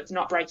brand new. It's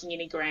not breaking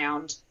any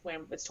ground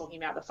when it's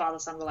talking about the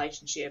father-son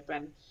relationship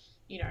and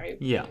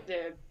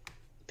the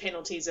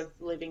penalties of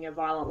living a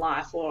violent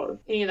life or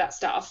any of that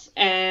stuff,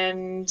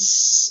 and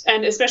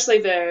especially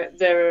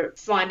the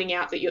finding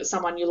out that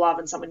someone you love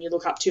and someone you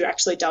look up to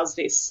actually does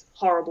this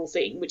horrible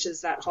thing, which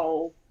is that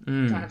whole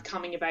kind of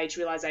coming of age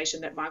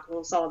realization that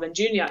Michael Sullivan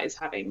Jr. is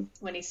having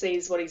when he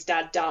sees what his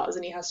dad does,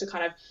 and he has to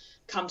kind of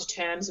come to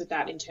terms with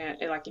that in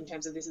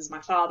terms of, this is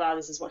my father,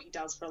 this is what he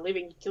does for a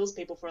living, he kills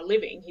people for a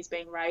living. He's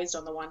being raised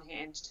on the one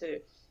hand to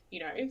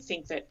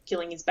think that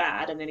killing is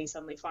bad, and then he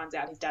suddenly finds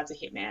out his dad's a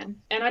hitman.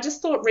 And I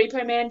just thought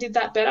Repo Man did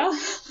that better.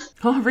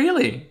 Oh,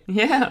 really?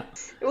 Yeah.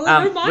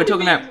 Well, we're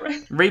talking about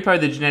Repo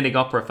the Genetic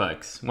Opera,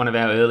 folks. One of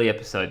our early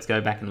episodes. Go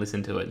back and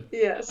listen to it.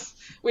 Yes,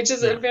 which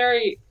is a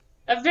very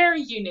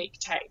unique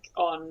take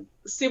on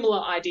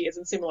similar ideas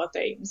and similar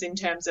themes in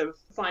terms of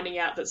finding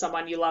out that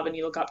someone you love and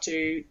you look up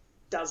to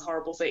does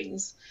horrible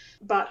things.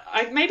 But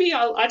I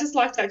just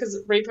like that because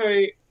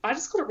Repo, I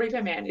just call it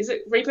Repo Man. Is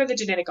it Repo the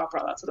Genetic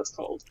Opera? That's what it's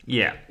called.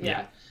 Yeah.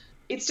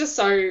 It's just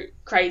so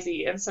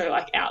crazy and so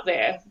out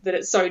there that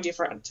it's so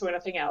different to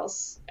anything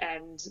else.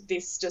 And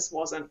this just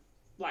wasn't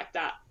like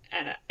that.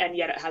 And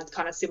yet it had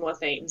kind of similar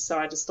themes. So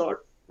I just thought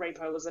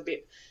Repo was a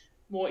bit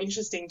more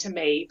interesting to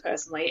me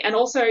personally. And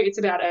also it's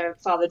about a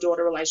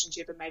father-daughter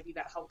relationship, and maybe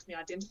that helped me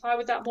identify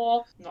with that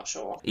more. I'm not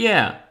sure.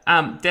 Yeah,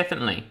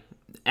 definitely.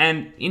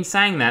 And in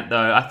saying that,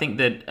 though, I think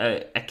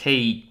that a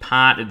key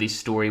part of this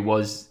story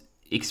was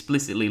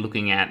explicitly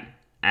looking at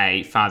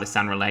a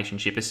father-son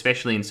relationship,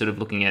 especially in sort of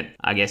looking at,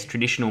 I guess,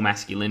 traditional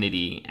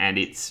masculinity and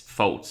its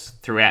faults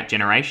throughout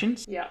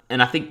generations. Yeah.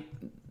 And I think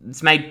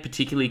it's made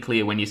particularly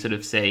clear when you sort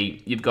of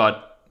see, you've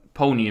got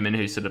Paul Newman,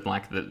 who's sort of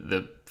like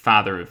the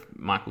father of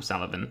Michael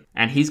Sullivan,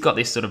 and he's got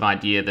this sort of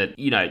idea that,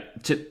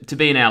 to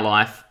be in our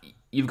life,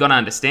 you've got to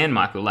understand,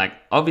 Michael, like,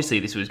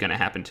 obviously this was going to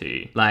happen to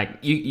you. Like,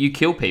 you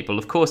kill people.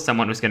 Of course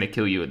someone was going to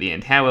kill you at the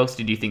end. How else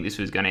did you think this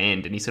was going to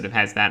end? And he sort of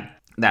has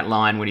that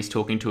line when he's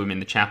talking to him in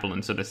the chapel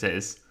and sort of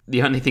says,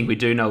 the only thing we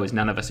do know is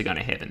none of us are going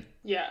to heaven.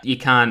 Yeah. You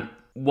can't...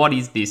 What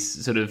is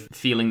this sort of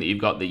feeling that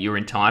you've got that you're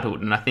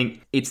entitled? And I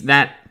think it's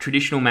that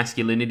traditional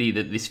masculinity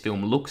that this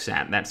film looks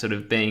at, that sort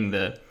of being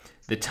the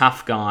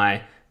tough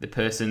guy, the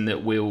person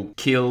that will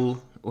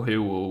kill or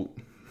who will,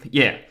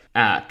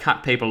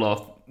 cut people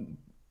off,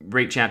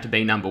 reach out to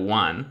be number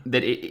one,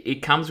 that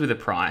it comes with a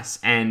price.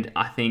 And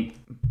I think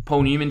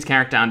Paul Newman's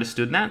character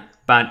understood that,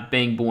 but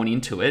being born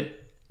into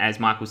it, as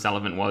Michael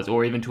Sullivan was,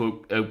 or even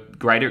to a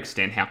greater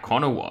extent how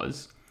Connor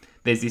was,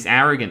 there's this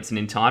arrogance and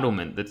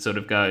entitlement that sort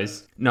of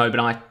goes, no, but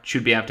I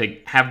should be able to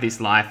have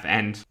this life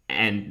and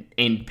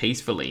end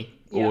peacefully.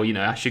 Yeah. Or,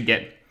 I should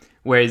get...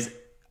 Whereas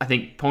I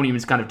think Paul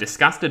Newman's kind of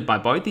disgusted by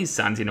both his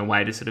sons in a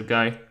way to sort of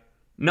go,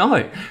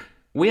 no,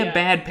 we are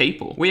bad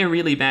people. We are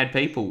really bad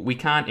people. We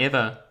can't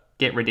ever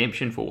get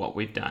redemption for what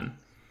we've done.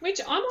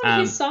 Which I'm on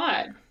his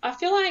side. I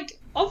feel like,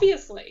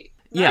 obviously.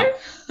 No?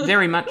 Yeah,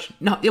 very much.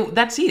 No,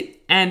 that's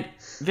it. And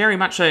very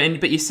much so.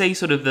 But you see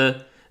sort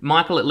of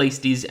Michael at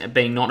least is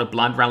being not a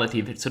blood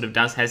relative. It sort of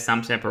has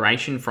some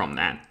separation from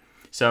that.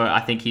 So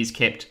I think he's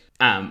kept,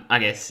 I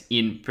guess,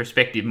 in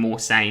perspective, more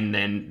sane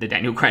than the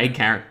Daniel Craig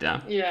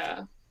character.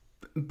 Yeah.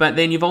 But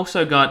then you've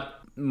also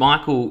got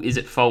Michael is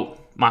at fault,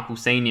 Michael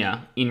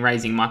Sr., in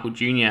raising Michael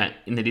Jr.,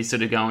 in that he's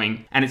sort of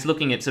going, and it's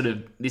looking at sort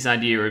of this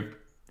idea of,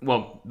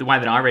 well, the way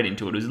that I read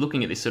into it was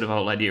looking at this sort of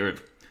whole idea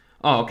of,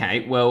 oh,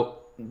 okay, well,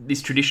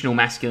 this traditional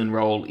masculine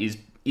role is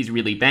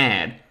really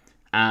bad.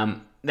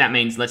 That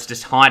means let's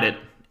just hide it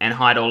and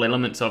hide all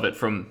elements of it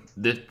from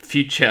the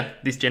future,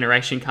 this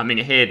generation coming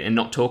ahead, and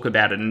not talk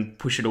about it and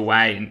push it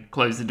away and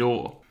close the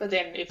door. But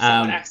then if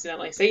someone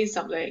accidentally sees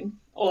something,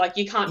 or like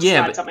you can't just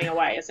hide something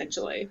away,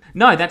 essentially.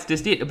 No, that's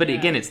just it. But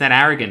again, it's that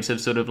arrogance of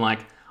sort of like,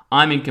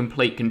 I'm in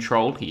complete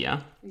control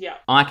here. Yeah.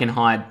 I can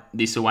hide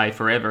this away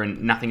forever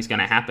and nothing's going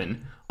to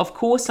happen. Of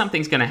course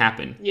something's going to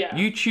happen. Yeah.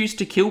 You choose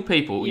to kill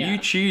people. Yeah. You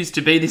choose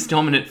to be this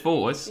dominant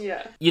force.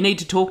 Yeah. You need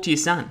to talk to your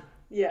son.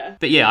 Yeah.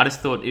 But yeah, I just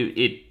thought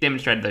it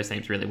demonstrated those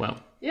themes really well.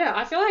 Yeah,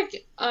 I feel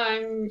like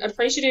I'm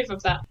appreciative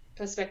of that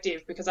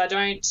perspective because I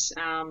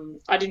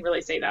didn't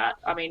really see that.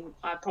 I mean,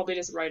 I probably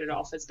just wrote it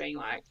off as being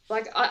like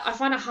I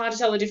find it hard to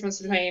tell the difference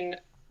between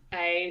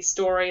a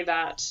story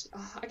that,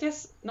 I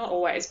guess not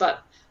always,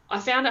 but I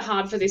found it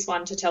hard for this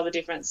one to tell the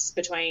difference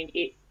between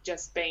it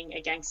just being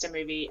a gangster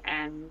movie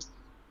and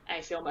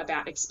a film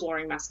about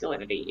exploring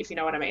masculinity, if you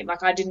know what I mean.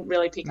 Like, I didn't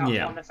really pick up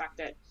on the fact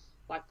that,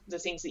 like, the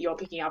things that you're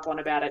picking up on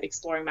about it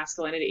exploring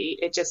masculinity,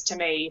 it just, to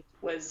me,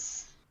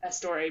 was a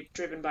story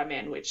driven by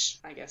men, which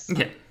I guess...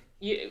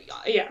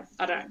 Yeah,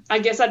 I don't know. I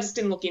guess I just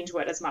didn't look into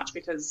it as much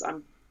because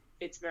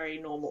it's very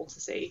normal to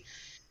see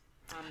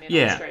men on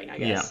the screen, I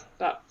guess.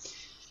 But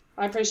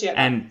I appreciate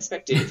that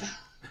perspective.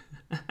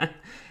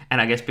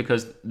 And I guess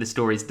because the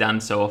story's done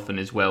so often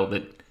as well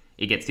that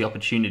it gets the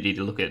opportunity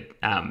to look at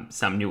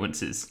some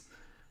nuances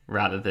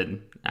rather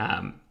than,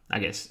 I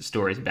guess,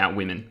 stories about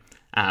women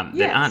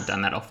that aren't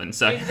done that often.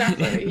 So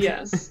exactly,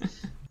 yes.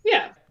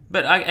 Yeah.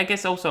 But I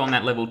guess also on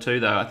that level too,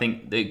 though, I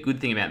think the good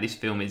thing about this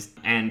film is,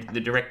 and the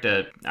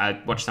director, I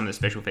watched some of the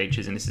special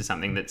features, and this is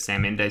something that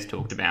Sam Mendes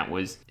talked about,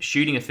 was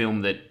shooting a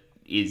film that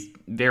is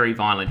very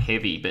violence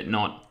heavy, and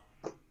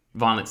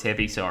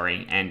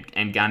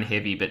gun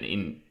heavy, but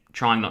in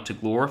trying not to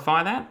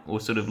glorify that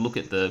or sort of look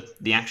at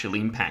the actual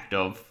impact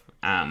of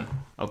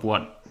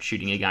what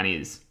shooting a gun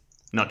is,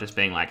 not just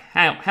being like,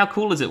 how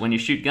cool is it when you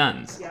shoot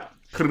guns? Yeah.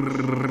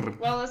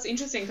 Well, it's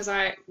interesting because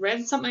I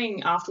read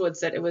something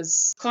afterwards that it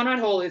was Conrad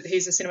Hall.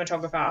 He's a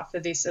cinematographer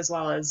for this as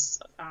well as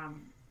a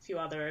few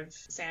other of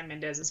Sam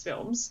Mendes'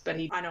 films, but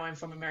I know him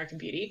from American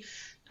Beauty.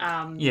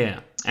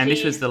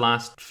 This was the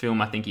last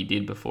film I think he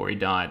did before he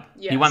died.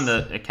 Yes. He won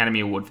the Academy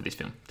Award for this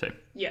film too.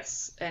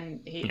 Yes, and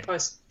he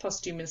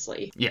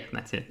posthumously. Yeah,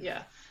 that's it.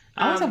 Yeah.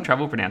 I always have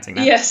trouble pronouncing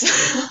that.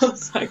 Yes. I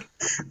was like,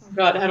 oh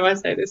God, how do I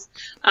say this?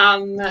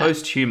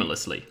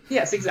 Posthumously.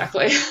 Yes,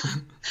 exactly.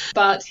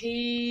 But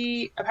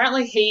he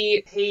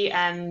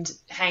and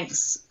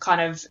Hanks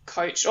kind of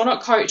coached, or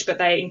not coached, but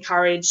they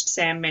encouraged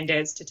Sam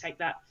Mendes to take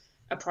that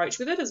approach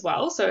with it as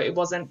well. So it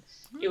was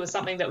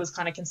something that was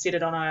kind of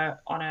considered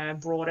on a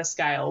broader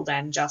scale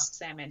than just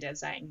Sam Mendes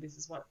saying, this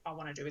is what I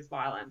want to do with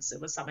violence. It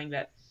was something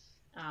that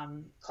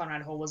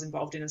Conrad Hall was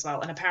involved in as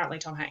well, and apparently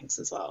Tom Hanks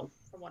as well,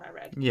 from what I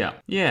read. Yeah.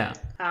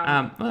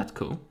 Well, that's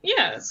cool.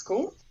 Yeah, that's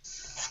cool.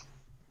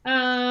 Who do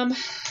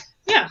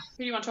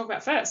you want to talk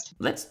about first?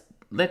 Let's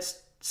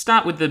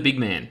start with the big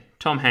man,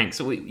 Tom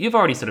Hanks. You've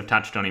already sort of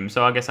touched on him,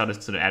 so I guess I'll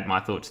just sort of add my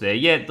thoughts there.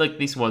 Yeah, like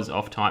this was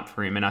off type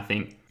for him, and I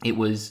think it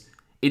was.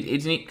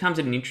 It comes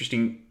at an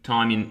interesting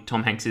time in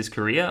Tom Hanks's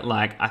career.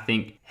 Like, I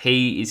think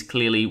he is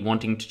clearly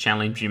wanting to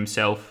challenge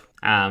himself,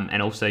 and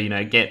also,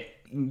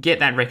 get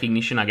that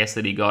recognition, I guess,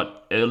 that he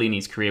got early in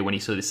his career when he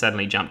sort of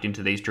suddenly jumped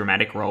into these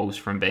dramatic roles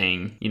from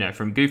being,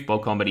 from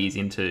goofball comedies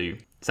into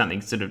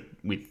something sort of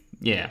with,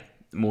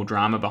 more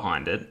drama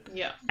behind it.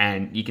 Yeah.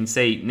 And you can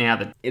see now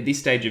that at this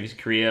stage of his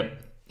career,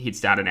 he'd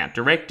started out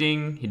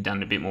directing, he'd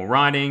done a bit more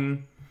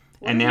writing,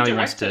 and now he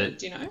wants to...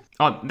 Do you know?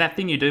 Oh, That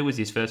Thing You Do was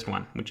his first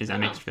one, which is our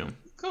next film.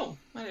 Cool.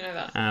 I didn't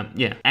know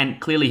that. And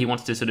clearly he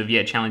wants to sort of,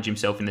 challenge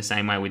himself in the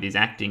same way with his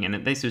acting. And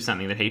this was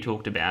something that he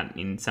talked about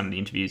in some of the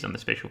interviews on the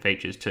special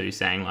features too,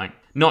 saying, like,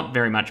 not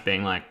very much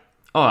being like,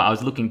 oh, I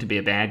was looking to be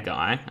a bad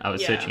guy. I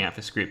was searching out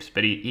for scripts.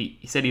 But he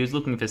said he was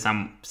looking for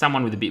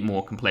someone with a bit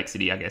more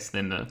complexity, I guess,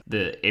 than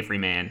the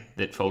everyman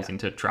that falls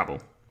into trouble.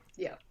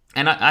 Yeah.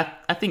 And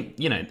I think,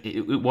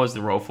 it was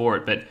the role for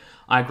it. But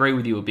I agree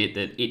with you a bit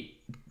that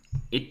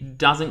it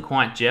doesn't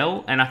quite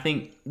gel. And I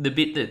think the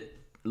bit that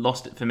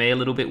lost it for me a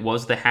little bit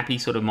was the happy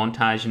sort of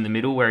montage in the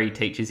middle where he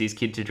teaches his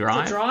kid to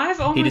drive.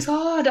 Oh my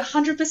God,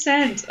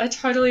 100%. I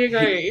totally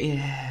agree.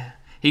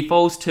 He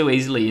falls too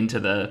easily into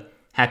the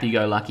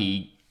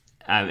happy-go-lucky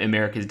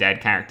America's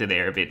Dad character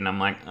there a bit, and I'm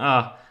like,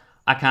 oh,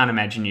 I can't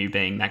imagine you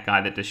being that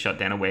guy that just shot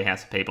down a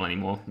warehouse of people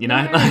anymore, No.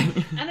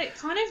 And it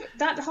kind of,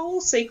 that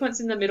whole sequence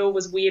in the middle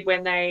was weird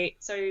when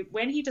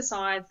he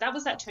decides, that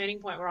was that turning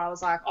point where I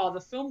was like, oh, the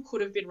film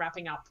could have been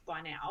wrapping up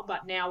by now,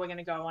 but now we're going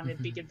to go on a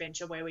big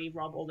adventure where we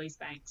rob all these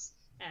banks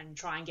and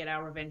try and get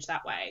our revenge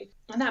that way.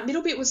 And that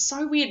middle bit was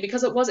so weird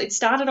because it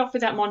started off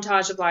with that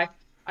montage of like,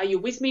 are you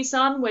with me,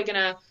 son? We're going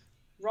to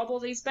rob all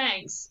these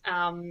banks.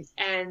 And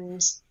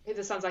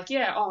the son's like,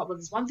 yeah, oh, well,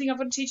 there's one thing I've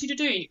got to teach you to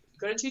do. I've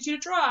got to teach you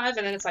to drive.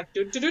 And then it's like,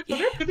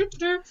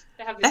 do-do-do-do-do-do-do.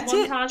 They have this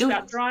montage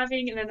about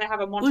driving, and then they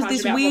have a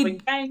montage about robbing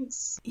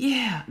banks.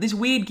 Yeah, this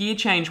weird gear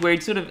change where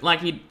he'd sort of,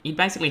 like, he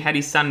basically had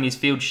his son in his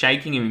field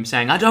shaking him,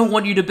 saying, I don't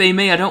want you to be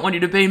me, I don't want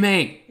you to be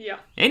me. Yeah.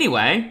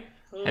 Anyway,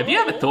 have you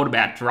ever thought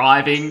about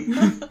driving?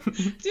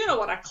 Do you know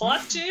what a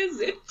clutch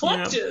is? It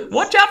clutches. Yeah.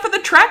 Watch out for the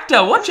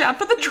tractor. Watch out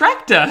for the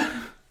tractor.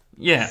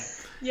 Yeah.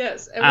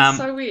 Yes, it was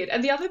so weird.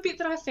 And the other bit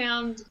that I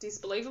found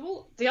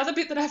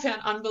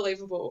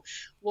unbelievable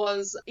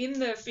was in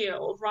the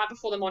field, right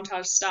before the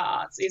montage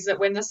starts, is that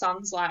when the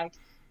son's like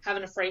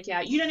having a freak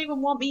out, you don't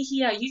even want me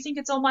here, you think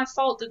it's all my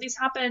fault that this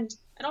happened.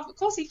 And of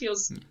course he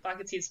feels like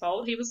it's his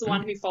fault. He was the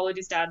one who followed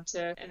his dad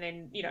and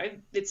then,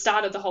 it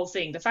started the whole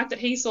thing. The fact that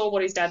he saw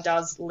what his dad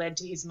does led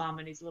to his mum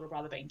and his little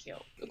brother being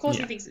killed. Of course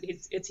he thinks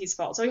it's his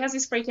fault. So he has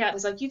this freak out.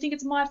 He's like, you think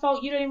it's my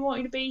fault? You don't even want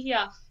me to be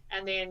here.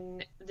 And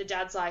then the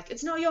dad's like,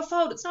 it's not your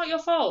fault,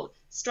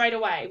 straight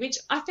away, which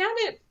I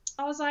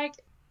was like,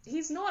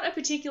 he's not a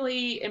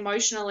particularly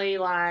emotionally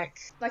like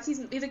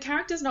the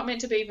character's not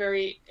meant to be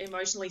very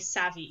emotionally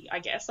savvy, I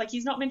guess. Like,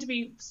 he's not meant to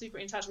be super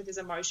in touch with his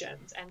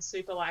emotions and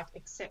super like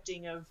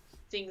accepting of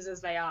things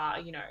as they are,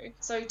 you know.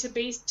 So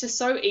to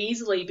so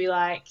easily be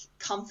like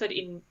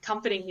comforting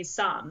his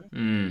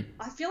son,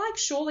 I feel like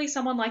surely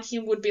someone like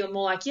him would be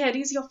more like, yeah, it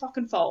is your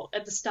fucking fault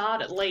at the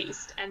start at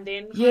least, and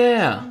then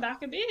come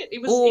back a bit.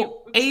 It was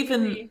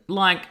even really...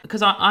 like,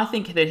 because I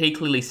think that he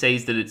clearly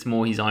sees that it's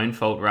more his own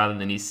fault rather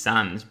than his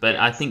son's. But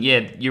I think,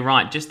 yeah, you're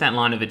right. Just that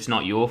line of "it's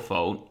not your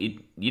fault."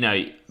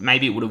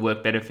 Maybe it would have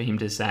worked better for him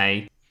to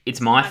say, "It's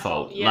my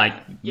fault." Yeah.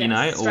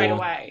 Like, straight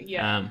away.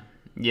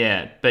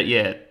 Yeah. But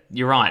yeah,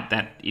 you're right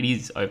that it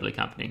is overly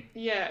comforting.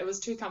 Yeah, it was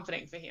too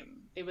comforting for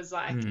him. It was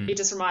like it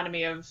just reminded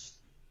me of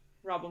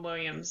Robin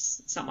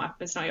Williams. It's not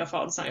your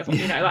fault. It's not your fault.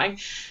 You know, like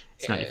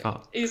it's not your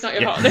fault. It's not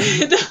your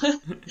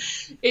fault.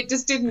 It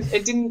just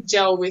didn't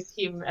gel with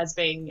him as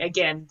being,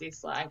 again,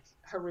 this like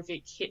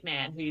horrific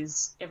hitman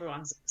who's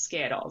everyone's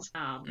scared of.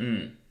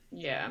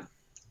 Yeah.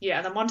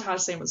 Yeah, the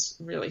montage scene was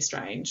really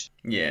strange.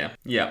 Yeah,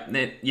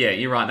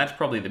 you're right. That's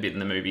probably the bit in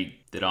the movie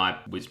that I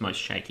was most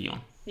shaky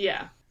on.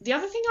 Yeah. The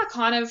other thing I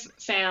kind of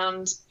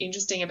found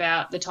interesting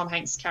about the Tom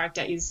Hanks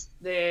character is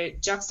the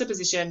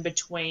juxtaposition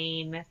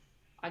between...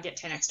 I get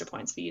 10 extra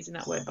points for using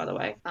that word, by the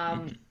way.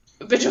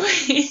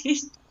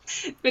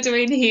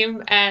 Between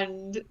him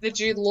and the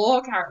Jude Law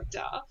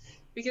character.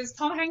 Because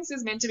Tom Hanks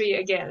is meant to be,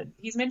 again,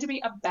 he's meant to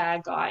be a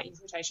bad guy, in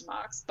quotation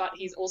marks, but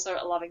he's also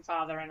a loving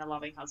father and a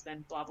loving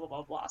husband, blah, blah,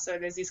 blah, blah. So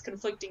there's these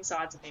conflicting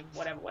sides of him,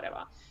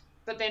 whatever.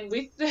 But then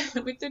with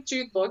the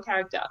Jude Law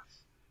character,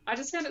 I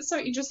just found it so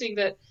interesting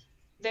that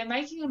they're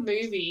making a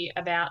movie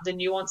about the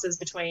nuances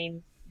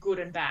between good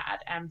and bad,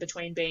 and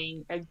between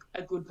being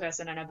a good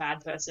person and a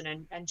bad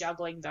person, and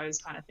juggling those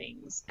kind of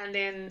things. And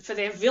then for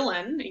their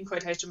villain, in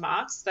quotation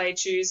marks, they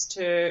choose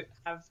to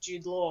have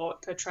Jude Law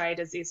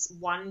portrayed as this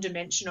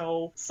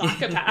one-dimensional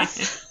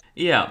psychopath.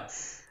 Yeah.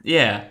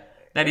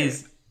 That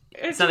is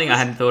something I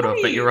hadn't thought of,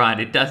 but you're right,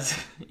 it does.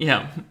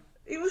 Yeah.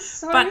 It was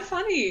so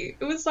funny.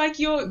 It was like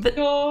you're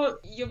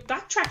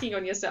backtracking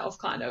on yourself,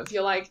 kind of.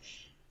 You're like,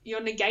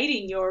 you're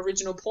negating your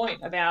original point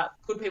about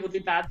good people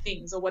do bad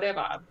things or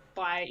whatever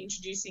by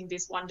introducing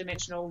this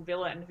one-dimensional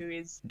villain who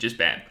is just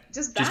bad.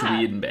 Just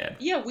weird and bad.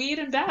 Yeah, weird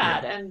and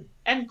bad. Yeah.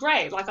 And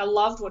great. Like, I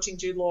loved watching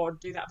Jude Law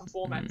do that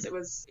performance. It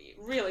was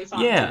really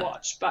fun to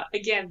watch. But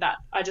again,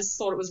 I just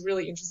thought it was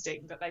really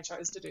interesting that they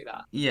chose to do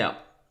that. Yeah.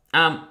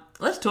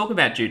 Let's talk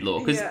about Jude Law,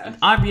 because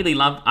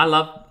I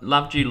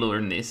love Jude Law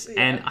in this,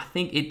 and I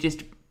think it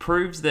just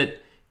proves that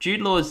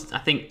Jude Law's, I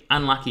think,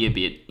 unlucky a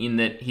bit in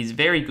that he's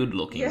very good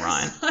looking,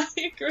 right? I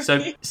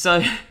agree.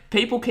 So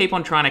people keep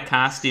on trying to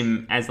cast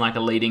him as like a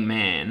leading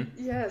man.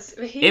 Yes.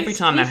 Every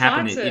time that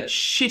happens, it's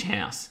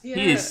shithouse. Yeah.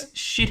 He is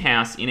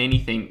shithouse in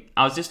anything.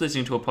 I was just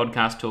listening to a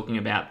podcast talking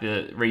about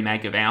the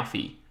remake of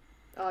Alfie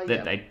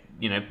that they,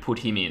 put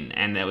him in,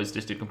 and that was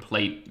just a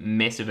complete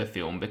mess of a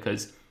film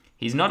because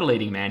he's not a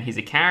leading man. He's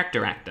a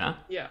character actor.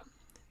 Yeah.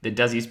 That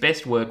does his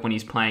best work when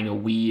he's playing a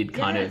weird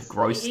kind of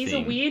gross thing. He's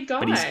a weird guy.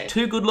 But he's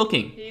too good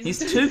looking. He's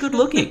too good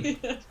looking.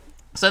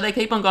 So they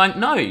keep on going,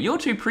 no, you're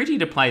too pretty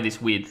to play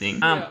this weird thing.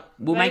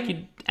 We'll make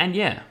you... And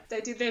they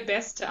did their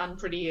best to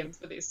unpretty him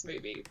for this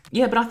movie.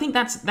 Yeah, but I think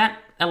that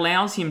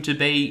allows him to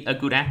be a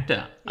good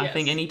actor. Yes. I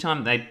think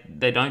anytime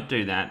they don't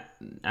do that,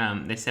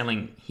 they're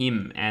selling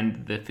him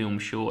and the film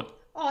short.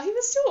 Oh,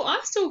 I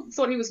still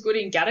thought he was good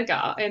in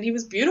Gattaca, and he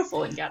was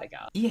beautiful in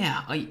Gattaca.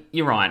 Yeah,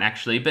 you're right,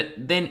 actually. But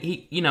then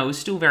he, was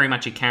still very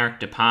much a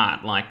character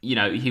part. Like,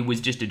 he was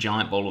just a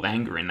giant ball of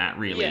anger in that,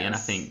 really. Yes. And I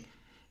think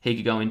he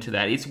could go into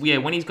that. It's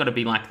when he's got to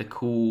be like the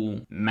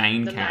cool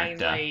main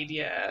character. Main lead,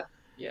 yeah.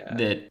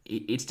 That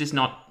it's just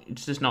not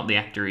the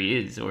actor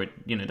he is, or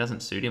it doesn't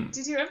suit him.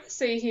 Did you ever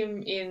see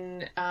him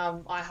in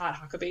I Heart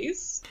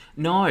Huckabees?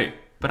 No,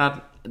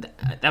 but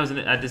that was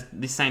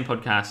this same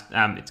podcast.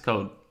 It's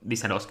called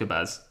This Had Oscar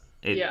Buzz.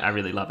 I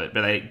really love it,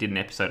 but they did an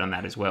episode on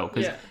that as well,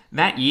 because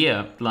that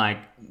year,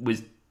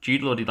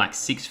 Jude Law did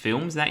 6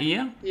 films that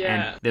year,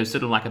 and there was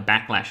sort of like a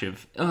backlash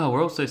of,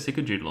 we're all so sick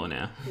of Jude Law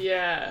now.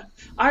 Yeah,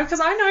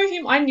 because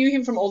I knew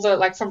him from all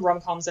the from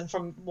rom-coms and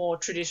from more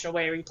traditional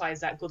where he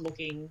plays that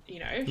good-looking,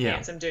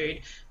 handsome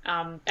dude.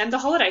 And The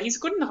Holiday, he's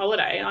good in The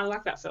Holiday, and I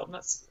like that film.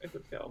 That's a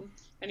good film,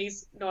 and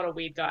he's not a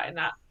weird guy in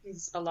that.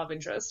 He's a love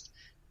interest.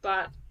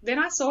 But then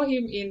I saw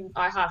him in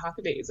I Heart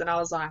Huckabees, and I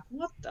was like,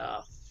 what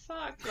the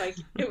fuck?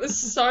 It was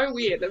so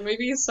weird. The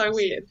movie is so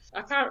weird.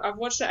 I've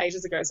watched it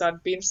ages ago, so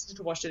I'd be interested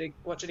to watch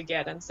it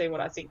again and see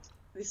what I think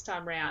this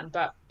time round.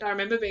 But I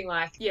remember being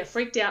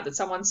freaked out that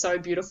someone so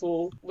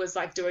beautiful was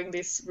doing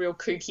this real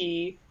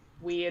kooky,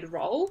 weird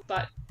role.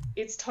 But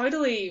it's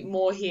totally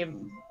more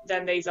him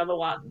than these other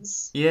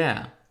ones.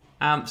 Yeah.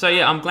 I'm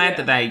glad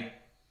that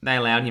they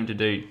allowed him to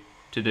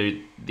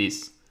do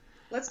this.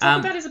 Let's talk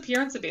about his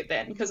appearance a bit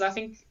then, because I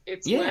think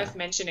it's worth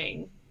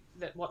mentioning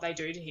that what they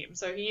do to him.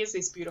 So he is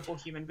this beautiful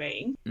human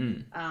being,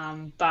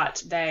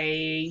 but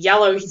they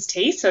yellow his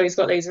teeth. So he's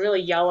got these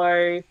really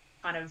yellow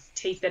kind of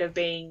teeth that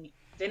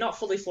they're not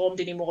fully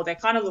formed anymore. They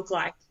kind of look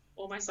like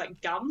almost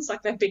like gums,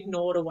 like they've been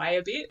gnawed away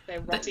a bit.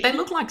 They're rotting. They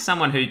look like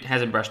someone who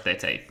hasn't brushed their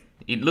teeth.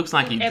 It looks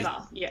like he ever,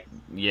 yeah.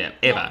 Yeah,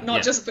 ever. Not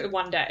yeah. just for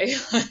one day.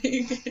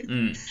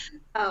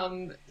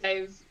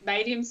 They've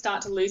made him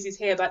start to lose his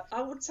hair, but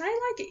I would say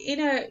like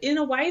in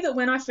a way that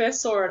when I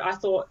first saw it, I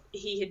thought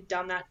he had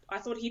done that. I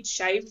thought he'd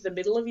shaved the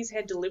middle of his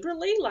head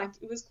deliberately. Like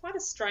it was quite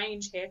a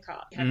strange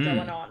haircut he had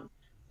going on.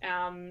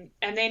 And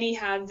then he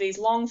had these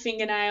long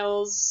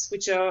fingernails,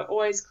 which are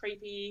always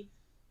creepy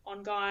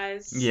on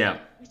guys. Yeah.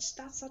 Which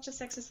that's such a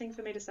sexist thing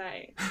for me to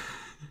say.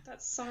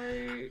 That's so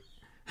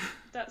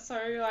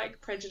like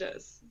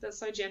prejudice. That's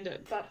so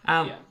gendered. But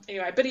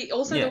anyway, but he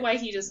also the way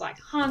he just like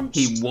hunched.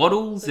 He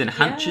waddles and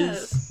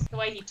hunches. Yes, the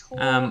way he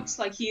talks,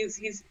 like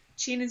his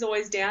chin is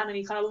always down and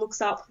he kind of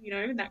looks up, you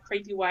know, in that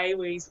creepy way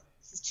where his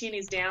chin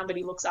is down but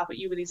he looks up at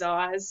you with his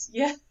eyes.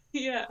 Yeah.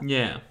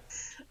 Yeah.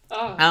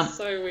 Oh,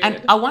 so weird.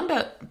 And I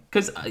wonder,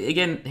 because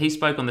again, he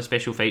spoke on the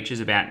special features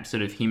about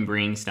sort of him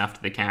bringing stuff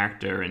to the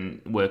character and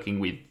working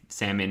with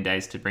Sam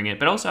Mendes to bring it.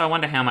 But also, I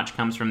wonder how much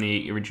comes from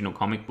the original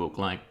comic book,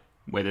 like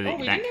whether that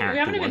character we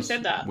haven't even was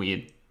said that.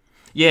 Weird.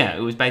 Yeah,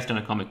 it was based on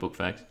a comic book,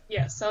 folks.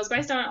 Yes, so it was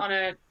based on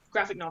a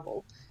graphic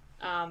novel.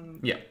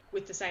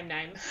 With the same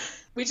name,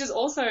 which is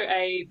also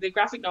the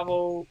graphic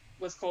novel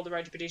was called The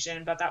Road to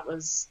Perdition, but that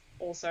was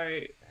also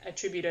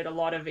attributed a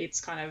lot of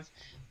its kind of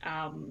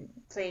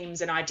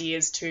themes and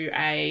ideas to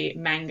a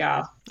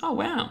manga. Oh,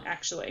 wow.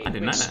 Actually, I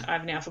didn't know that.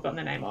 I've now forgotten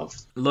the name of.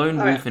 Lone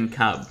Wolf and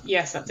Cub.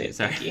 Yes, that's it.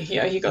 Sorry. Thank you.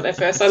 Yeah, you got there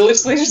first. I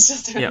literally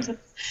just Yep.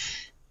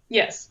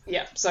 Yes,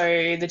 yeah.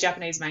 So the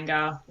Japanese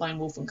manga Lone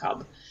Wolf and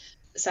Cub,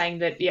 saying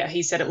that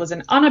he said it was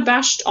an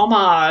unabashed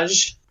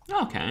homage.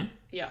 Okay.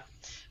 Yeah,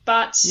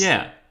 but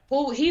yeah.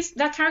 Well,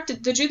 that character,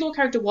 the Jude Law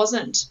character,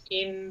 wasn't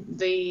in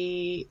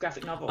the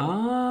graphic novel.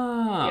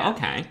 Oh,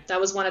 okay. That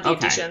was one of the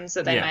additions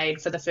that they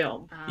made for the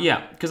film.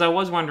 Yeah, because I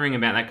was wondering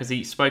about that, because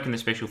he spoke in the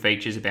special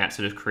features about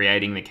sort of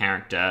creating the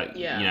character,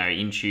 you know,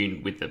 in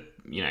tune with the,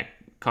 you know,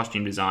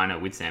 costume designer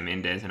with Sam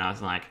Mendes, and I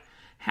was like,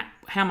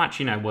 how much,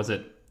 you know, was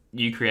it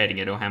you creating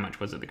it, or how much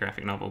was it the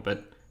graphic novel?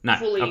 But no,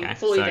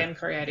 fully them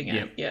creating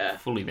it. Yeah,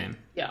 fully them.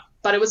 Yeah,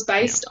 but it was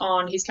based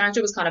on, his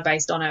character was kind of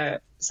based on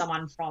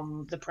someone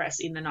from the press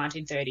in the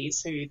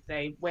 1930s who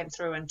they went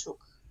through and took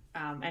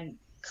and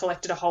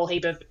collected a whole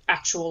heap of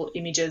actual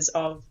images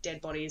of dead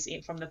bodies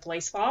from the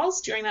police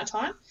files during that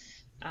time.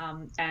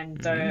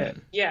 And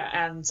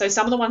so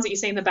some of the ones that you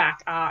see in the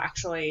back are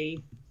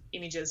actually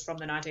images from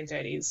the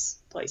 1930s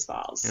police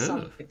files.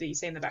 Some that you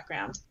see in the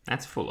background.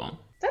 That's full on.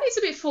 That is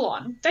a bit full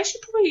on. They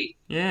should probably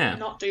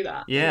not do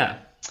that. Yeah.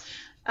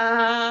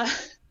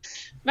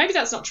 Maybe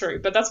that's not true,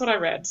 but that's what I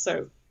read.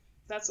 So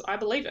I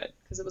believe it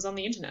because it was on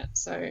the internet.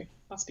 So it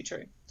must be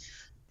true.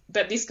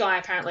 But this guy,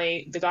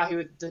 apparently, the guy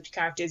who the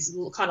character is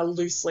kind of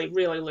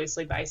really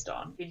loosely based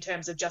on, in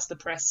terms of just the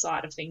press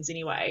side of things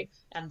anyway,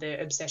 and the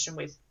obsession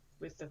with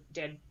the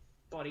dead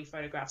body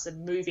photographs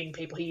and moving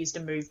people. He used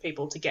to move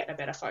people to get a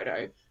better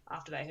photo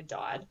after they had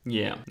died.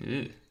 Yeah.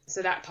 Ew.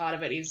 So that part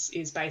of it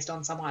is based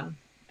on someone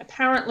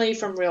apparently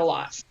from real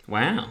life.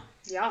 Wow.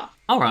 Yeah.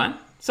 All right.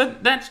 So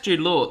that's Jude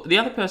Law. The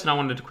other person I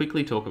wanted to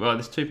quickly talk about,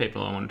 there's two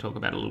people I want to talk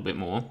about a little bit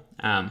more.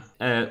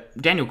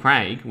 Daniel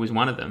Craig was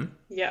one of them.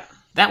 Yeah.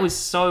 That was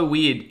so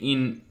weird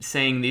in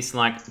seeing this,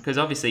 like, because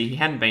obviously he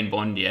hadn't been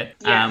Bond yet.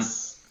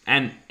 Yes.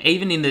 And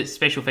even in the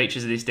special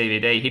features of this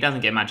DVD, he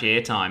doesn't get much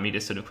airtime. He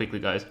just sort of quickly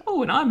goes,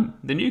 "Oh, and I'm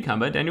the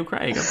newcomer, Daniel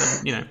Craig."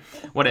 You know,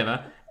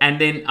 whatever. And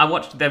then I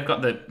watched, they've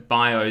got the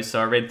bios, so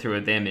I read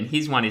through them, and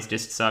his one is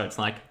just so, it's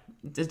like,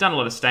 he's done a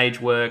lot of stage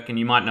work, and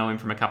you might know him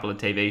from a couple of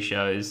TV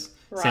shows.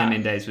 Right. Sam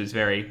Mendes was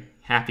very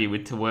happy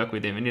to work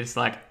with him, and it's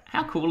like,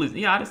 how cool is...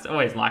 Yeah, I just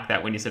always like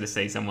that when you sort of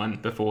see someone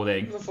before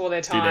their time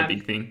do their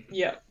big thing.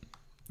 Yeah.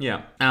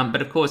 Yeah.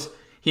 But of course,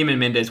 him and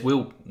Mendes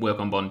will work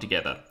on Bond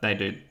together. They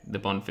do the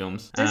Bond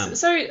films.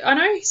 So I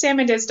know Sam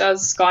Mendes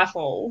does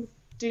Skyfall.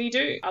 Did he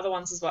do other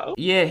ones as well?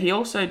 Yeah, he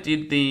also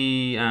did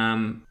the...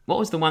 what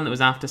was the one that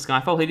was after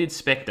Skyfall? He did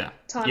Spectre.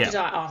 Time to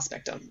Die. Oh,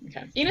 Spectre.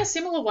 Okay. In a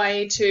similar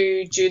way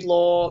to Jude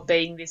Law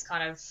being this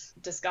kind of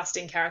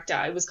disgusting character,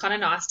 it was kind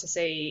of nice to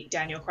see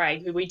Daniel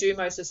Craig, who we do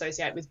most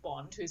associate with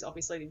Bond, who's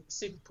obviously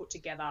super put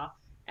together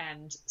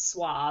and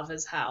suave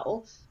as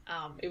hell.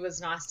 It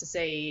was nice to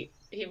see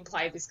him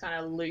play this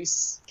kind of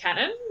loose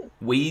cannon.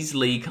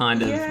 Weasley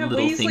kind of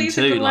little Weasley's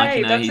thing too. Like,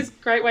 you know, that's a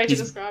great way to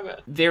describe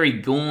it. Very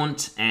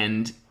gaunt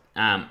and...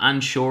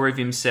 unsure of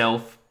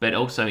himself, but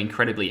also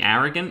incredibly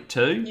arrogant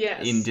too.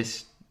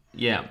 Yes.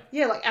 Yeah,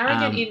 like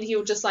arrogant in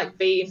he'll just like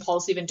be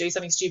impulsive and do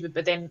something stupid,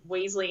 but then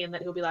Weasley in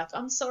that he'll be like,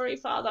 "I'm sorry,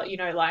 father," you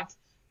know, like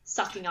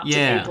sucking up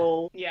to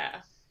people.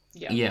 Yeah.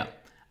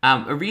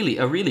 A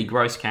really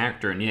gross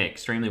character, and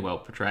extremely well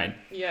portrayed.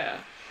 Yeah.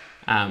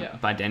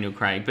 By Daniel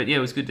Craig. But it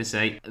was good to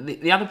see.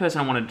 The other person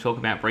I wanted to talk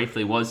about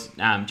briefly was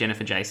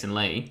Jennifer Jason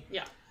Leigh.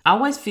 Yeah. I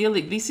always feel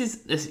like this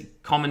is a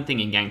common thing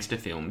in gangster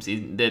films,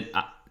 is that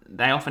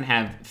they often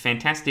have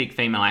fantastic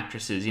female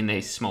actresses in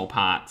these small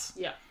parts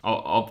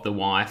of the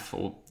wife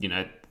or, you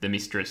know, the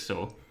mistress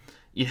or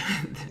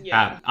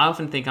Yeah. I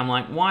often think I'm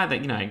like, why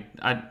that?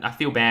 I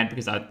feel bad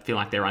because I feel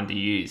like they're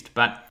underused,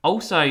 but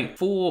also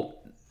for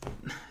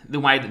the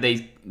way that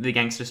the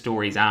gangster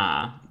stories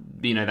are,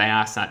 they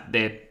are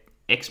they're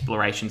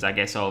explorations, I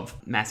guess, of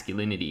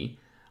masculinity.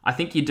 I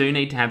think you do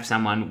need to have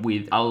someone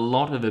with a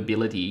lot of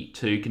ability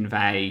to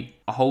convey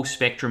a whole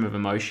spectrum of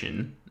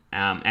emotion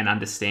and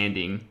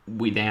understanding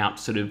without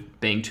sort of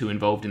being too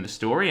involved in the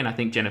story. And I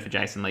think Jennifer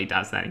Jason Leigh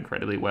does that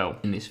incredibly well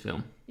in this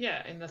film.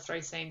 Yeah, in the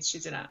 3 scenes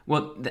she's in it.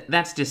 Well,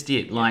 that's just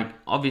it. Yeah. Like,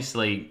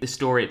 obviously, the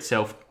story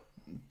itself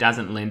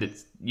doesn't lend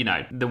its...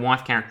 the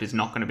wife character is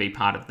not going to be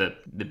part of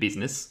the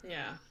business.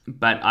 Yeah.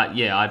 But,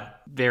 I'm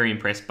very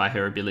impressed by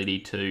her ability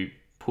to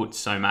put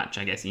so much,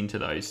 I guess, into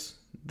those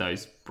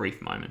brief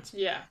moments.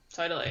 Yeah,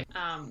 totally.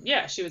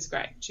 She was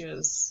great. She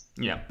was...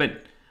 Yeah,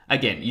 but,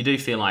 again, you do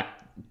feel like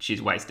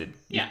she's wasted.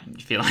 Yeah.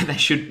 You feel like they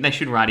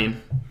should write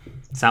in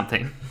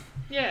something.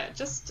 Yeah,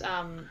 just...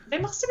 There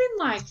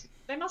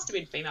must have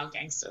been female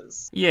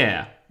gangsters.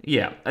 Yeah.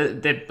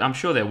 I'm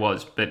sure there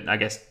was, but I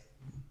guess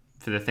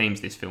for the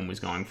themes this film was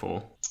going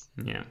for,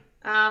 yeah.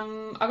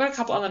 I've got a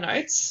couple other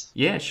notes.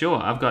 Yeah,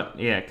 sure. I've got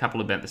a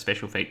couple about the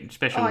special great.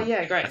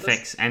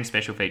 effects and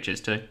special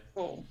features too.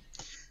 Cool.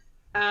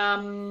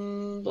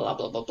 Blah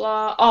blah blah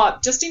blah. Oh,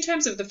 just in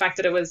terms of the fact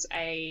that it was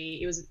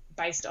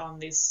based on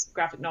this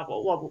graphic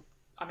novel. Well,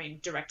 I mean,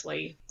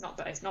 directly, not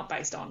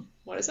based on.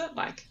 What is it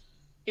like?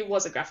 It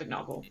was a graphic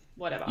novel,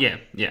 whatever. Yeah.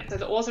 So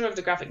the author of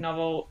the graphic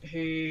novel,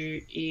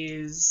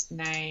 whose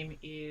name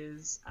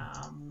is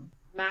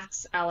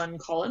Max Allan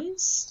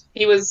Collins,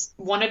 he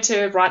wanted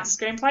to write the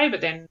screenplay, but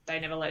then they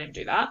never let him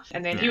do that.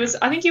 And then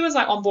I think he was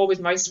like on board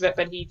with most of it,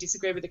 but he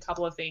disagreed with a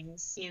couple of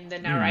things in the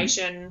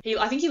narration.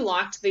 I think he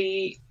liked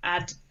the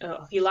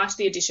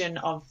addition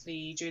of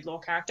the Jude Law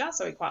character,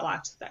 so he quite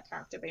liked that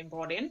character being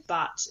brought in,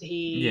 but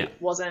he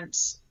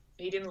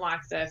didn't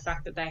like the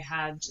fact that they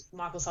had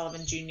Michael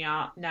Sullivan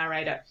Jr.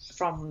 narrate it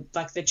from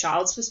like the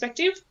child's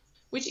perspective,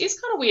 which is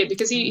kind of weird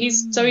because he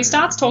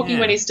starts talking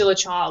when he's still a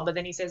child, but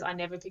then he says, "I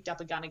never picked up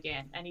a gun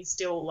again," and he's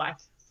still like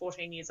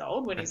 14 years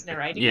old when he's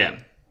narrating. Yeah.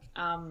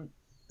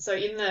 So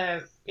in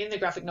the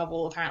graphic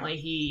novel, apparently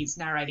he's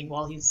narrating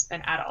while he's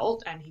an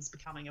adult and he's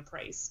becoming a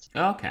priest.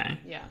 Okay.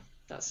 Yeah,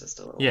 that's just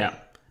a little. Yeah.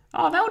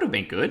 Oh, that would have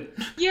been good.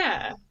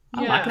 Yeah.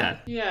 I like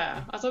that.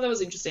 Yeah, I thought that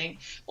was interesting.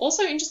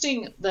 Also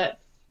interesting that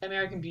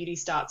American Beauty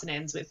starts and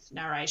ends with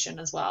narration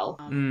as well.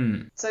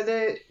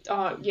 So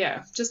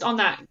just on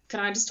that, can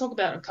I just talk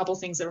about a couple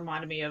of things that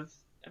reminded me of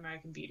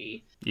American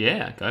Beauty?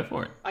 Yeah, go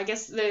for it. I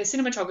guess the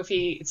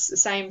cinematography, it's the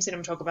same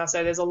cinematographer,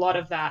 so there's a lot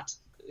of that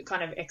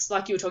kind of,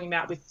 like you were talking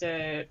about with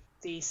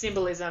the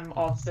symbolism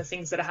of the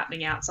things that are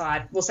happening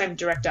outside. Well, same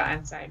director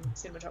and same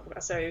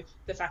cinematographer. So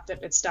the fact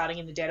that it's starting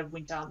in the dead of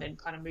winter and then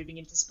kind of moving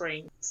into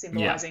spring,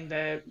 symbolizing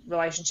the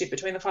relationship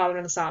between the father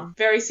and the son.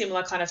 Very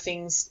similar kind of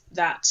things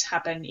that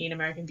happen in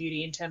American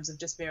Beauty in terms of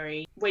just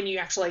when you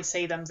actually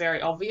see them,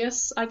 very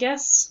obvious, I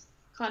guess,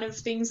 kind of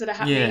things that are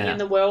happening in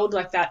the world,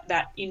 like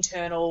that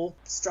internal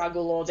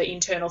struggle or the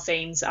internal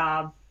themes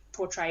are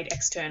portrayed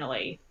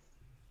externally.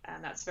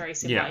 And that's very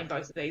similar in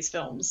both of these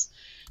films.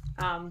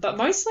 But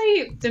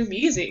mostly the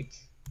music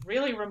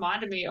really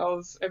reminded me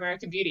of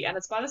American Beauty, and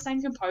it's by the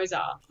same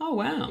composer. Oh,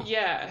 wow.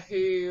 Yeah,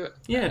 who...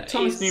 Yeah,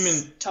 Thomas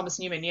Newman. Thomas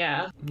Newman,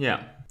 yeah.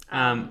 Yeah.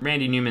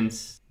 Randy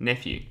Newman's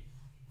nephew.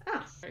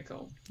 Ah, very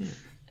cool.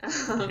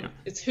 Yeah.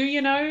 It's who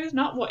you know,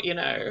 not what you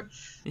know.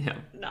 Yeah.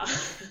 No.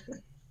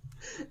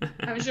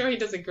 I'm sure he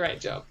does a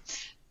great job.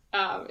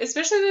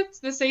 Especially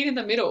the scene in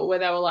the middle where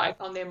they were like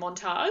on their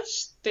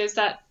montage. There's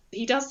that...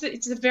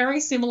 It's a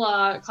very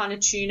similar kind of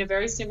tune, a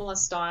very similar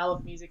style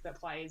of music that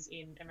plays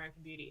in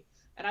American Beauty.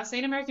 And I've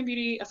seen American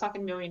Beauty a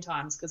fucking million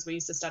times because we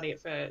used to study it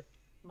for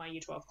my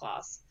Year 12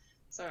 class.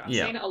 So I've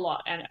seen it a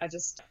lot, and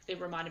it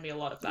reminded me a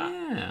lot of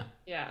that.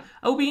 Yeah.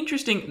 It'll be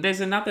interesting. There's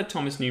another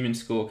Thomas Newman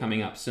score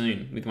coming up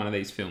soon with one of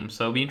these films,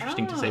 so it'll be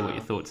interesting to see what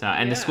your thoughts are.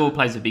 And the score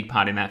plays a big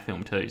part in that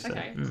film too. So.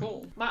 Okay,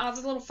 cool. My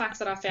other little fact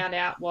that I found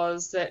out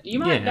was that you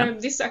might know,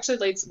 this actually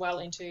leads well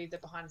into the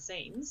behind the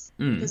scenes,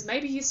 because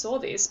maybe you saw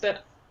this,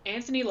 but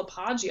Anthony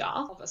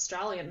LaPaglia of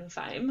Australian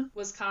fame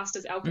was cast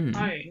as Al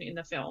Capone in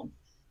the film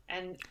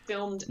and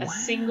filmed a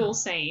single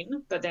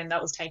scene, but then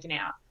that was taken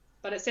out.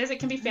 But it says it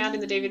can be found in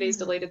the DVD's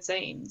deleted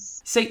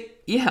scenes. See,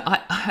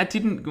 I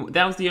didn't...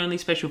 That was the only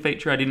special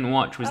feature I didn't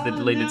watch was the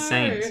deleted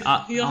scenes.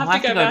 I'll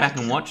have to go back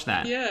and watch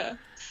that. Yeah.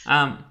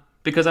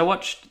 Because I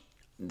watched...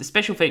 The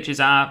special features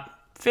are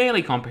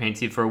fairly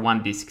comprehensive for a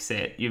one-disc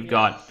set. You've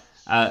got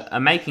a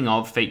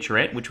making-of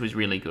featurette, which was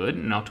really good,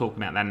 and I'll talk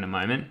about that in a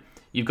moment.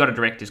 You've got a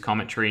director's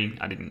commentary.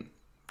 I didn't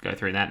go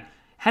through that.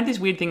 Had this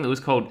weird thing that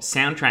was called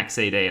Soundtrack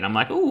CD, and I'm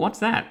like, oh, what's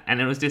that?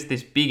 And it was just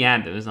this big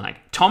ad that was like,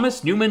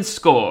 Thomas Newman's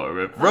score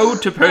of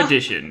Road to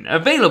Perdition,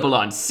 available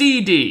on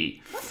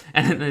CD.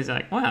 And it was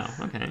like, wow,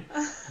 okay.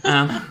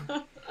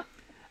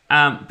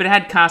 But it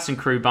had cast and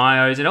crew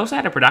bios. It also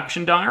had a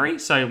production diary,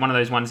 so one of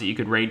those ones that you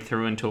could read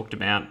through and talked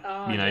about,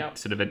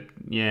 sort of but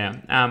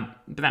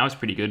that was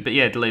pretty good. But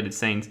yeah, deleted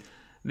scenes.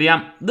 The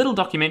little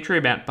documentary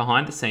about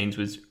behind the scenes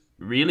was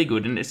really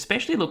good, and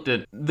especially looked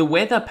at the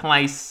weather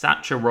plays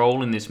such a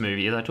role in this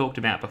movie, as I talked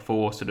about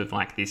before, sort of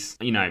like this,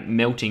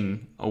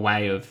 melting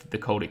away of the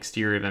cold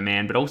exterior of a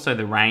man, but also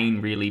the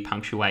rain really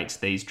punctuates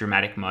these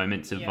dramatic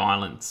moments of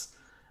violence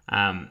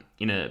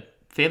in a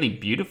fairly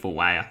beautiful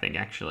way, I think,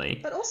 actually.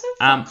 But also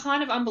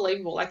kind of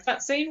unbelievable. Like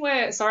that scene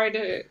where, sorry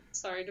to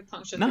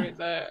puncture through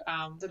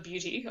the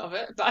beauty of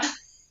it, but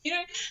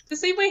the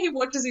scene where he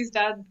watches his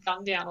dad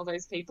gun down all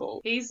those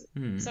people. He's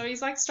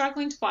like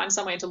struggling to find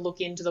somewhere to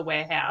look into the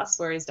warehouse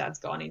where his dad's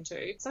gone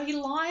into. So he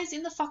lies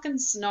in the fucking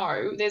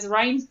snow. There's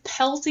rain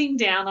pelting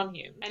down on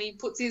him, and he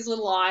puts his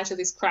little eye to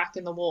this crack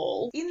in the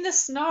wall in the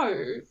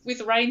snow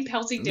with rain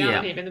pelting down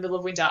on him in the middle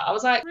of winter. I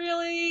was like,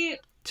 really?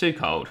 Too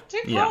cold.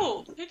 Too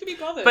cold. Who could be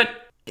bothered? But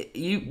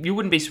you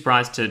wouldn't be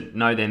surprised to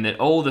know then that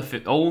all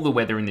the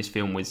weather in this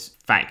film was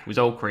fake. It was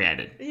all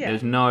created. Yeah.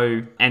 There's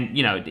no, and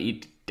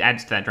it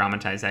adds to that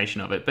dramatization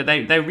of it. But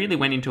they really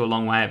went into a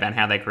long way about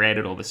how they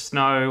created all the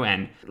snow,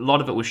 and a lot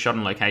of it was shot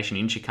on location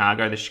in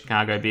Chicago, the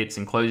Chicago bits,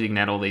 and closing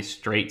out all these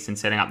streets and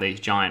setting up these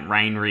giant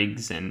rain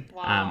rigs and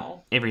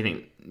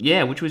everything.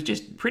 Yeah, which was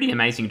just pretty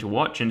amazing to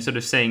watch, and sort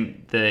of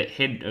seeing the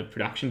head of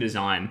production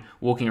design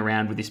walking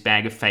around with this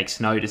bag of fake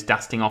snow, just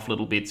dusting off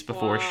little bits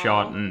before a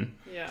shot. And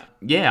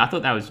I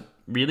thought that was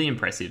really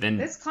impressive. And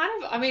it's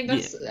kind of,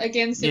 that's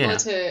again similar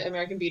to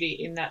American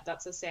Beauty in that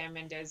that's a Sam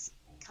Mendes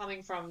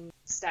coming from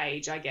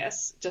stage, I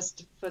guess,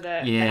 just for the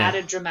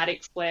added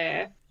dramatic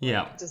flair.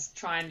 Yeah. Just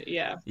trying,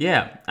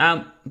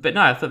 but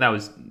no, I thought that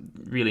was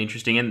really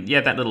interesting. And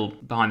that little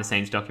behind the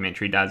scenes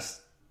documentary does,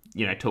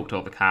 talk to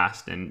all the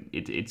cast, and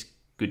it's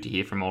good to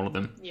hear from all of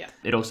them. Yeah.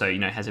 It also,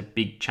 has a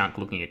big chunk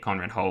looking at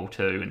Conrad Hall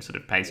too, and sort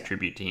of pays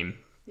tribute to him.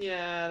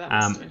 Yeah, that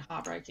must have been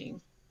heartbreaking.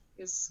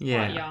 He was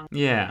quite young.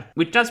 Yeah.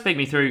 Which does speak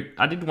me through,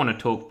 I did want to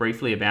talk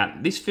briefly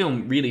about, this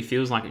film really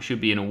feels like it should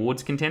be an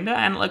awards contender,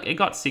 and it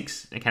got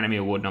 6 Academy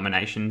Award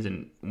nominations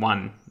and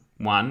won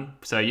 1,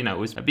 so, it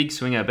was a big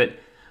swinger, but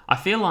I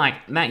feel like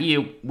that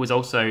year was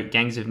also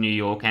Gangs of New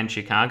York and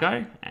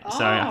Chicago.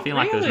 So I feel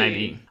like there was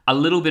maybe a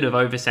little bit of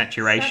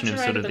oversaturation of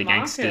sort of the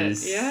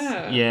gangsters.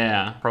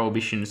 Yeah.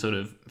 Prohibition sort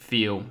of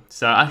feel.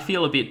 So I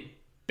feel a bit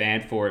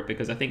bad for it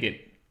because I think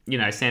it,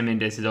 Sam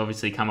Mendes has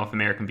obviously come off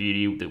American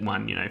Beauty that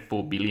won,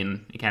 4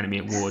 billion Academy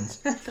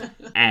Awards.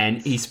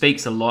 And he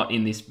speaks a lot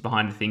in this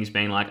behind the things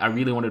being like, I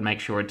really wanted to make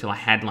sure until I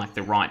had like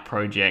the right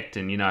project.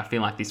 And, I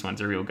feel like this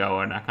one's a real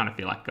goer, and I kind of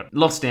feel like got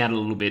lost out a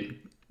little bit.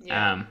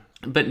 Yeah.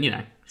 But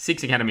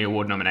 6 Academy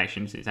Award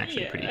nominations is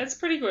actually pretty. It's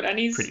pretty good, and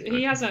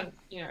he hasn't,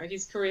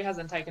 his career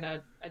hasn't taken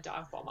a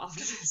dive bomb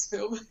after this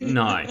film.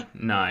 No.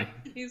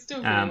 He's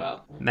doing pretty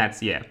well.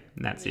 That's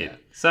it.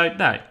 So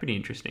no, pretty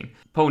interesting.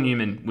 Paul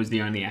Newman was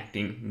the only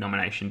acting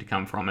nomination to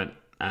come from it,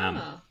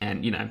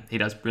 and he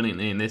does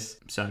brilliantly in this.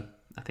 So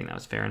I think that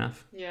was fair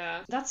enough.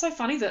 Yeah, that's so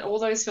funny that all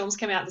those films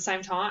came out at the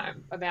same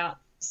time about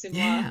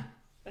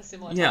a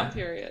similar time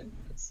period.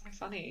 It's so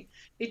funny.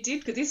 It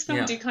did, because this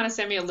film did kind of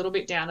send me a little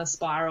bit down a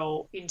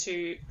spiral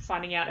into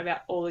finding out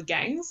about all the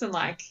gangs and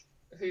like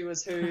who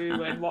was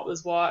who and what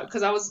was what.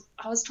 Because I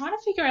was trying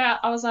to figure out,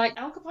 I was like,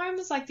 Al Capone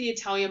was like the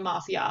Italian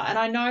mafia, and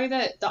I know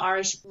that the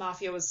Irish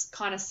mafia was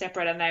kind of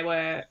separate and they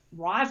were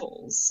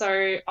rivals.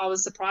 So I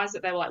was surprised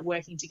that they were like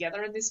working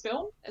together in this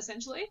film,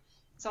 essentially.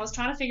 So I was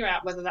trying to figure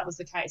out whether that was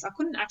the case. I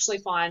couldn't actually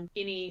find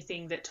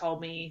anything that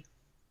told me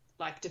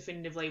like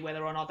definitively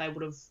whether or not they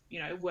would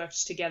have,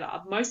 worked together.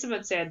 Most of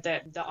it said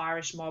that the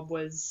Irish mob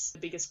was the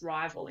biggest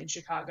rival in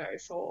Chicago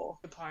for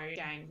Capone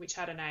gang, which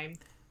had a name,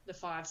 the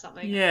 5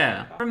 something.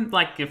 Yeah. From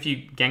like a few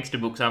gangster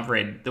books I've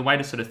read, the way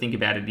to sort of think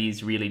about it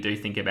is really do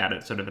think about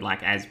it sort of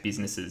like as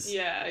businesses.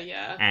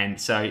 Yeah.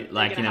 And so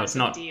like, it's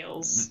not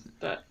deals,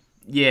 but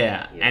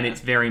yeah, and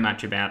it's very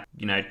much about,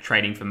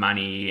 trading for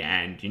money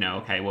and,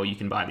 okay, well, you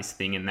can buy this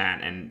thing and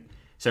that. And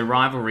so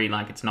rivalry,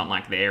 like, it's not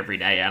like they're every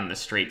day out on the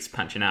streets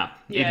punching up.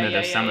 Even though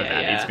there's some of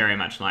that, it's very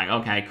much like,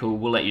 okay, cool,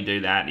 we'll let you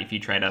do that if you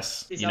trade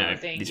us, this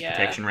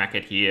protection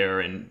racket here.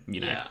 And,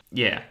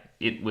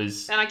 it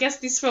was... And I guess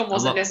this film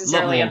wasn't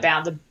necessarily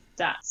about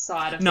that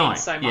side of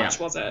things so much,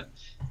 was it?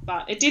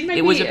 But it did make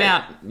It was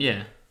about, No,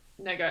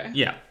 go.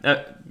 Yeah,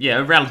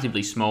 a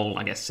relatively small,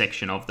 I guess,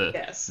 section of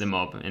the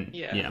mob. And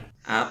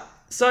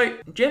so,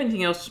 do you have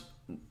anything else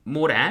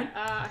more to add?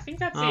 I think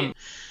that's it.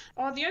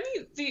 Oh, the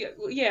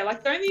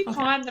only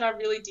time that I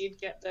really did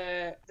get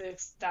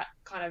that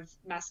kind of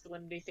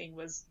masculinity thing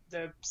was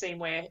the scene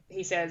where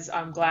he says,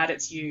 "I'm glad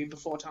it's you,"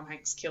 before Tom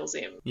Hanks kills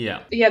him.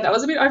 Yeah. Yeah, that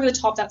was a bit over the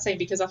top, that scene,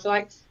 because I feel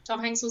like Tom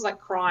Hanks was like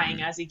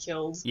crying as he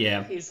killed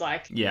his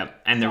like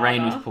and the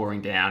rain was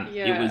pouring down.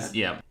 Yeah. It was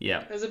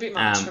It was a bit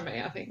much for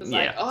me, I think. It was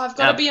like, oh, I've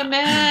got to be a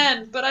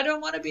man, but I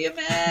don't want to be a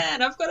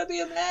man. I've got to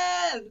be a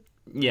man.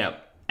 Yeah.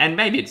 And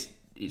maybe it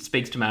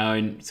speaks to my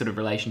own sort of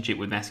relationship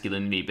with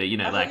masculinity, but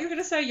I thought you were going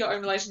to say your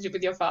own relationship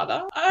with your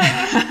father.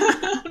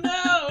 Oh,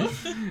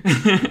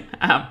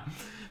 no.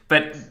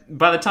 But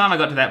by the time I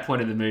got to that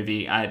point of the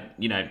movie, I,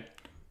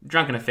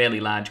 drunken a fairly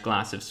large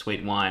glass of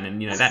sweet wine,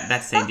 and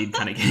that scene did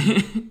kind of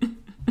get...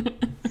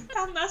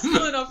 How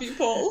masculine of you,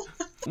 Paul.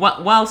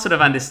 While sort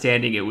of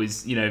understanding it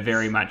was,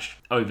 very much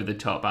over the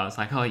top, I was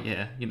like, oh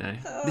yeah,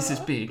 this is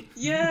big.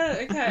 Yeah,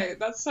 okay,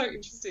 that's so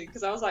interesting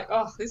because I was like,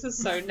 oh, this is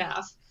so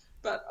naff.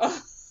 But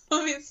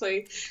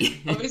obviously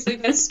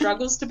there's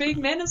struggles to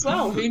being men as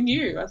well. Who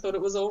knew? I thought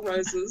it was all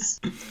roses.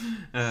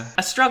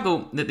 A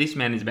struggle that this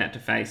man is about to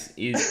face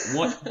is,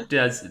 what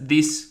does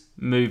this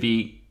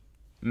movie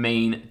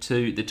mean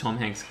to the Tom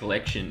Hanks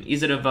collection?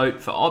 Is it a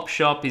vote for Op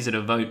Shop? Is it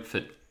a vote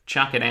for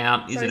chuck it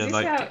out? Is it a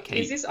vote to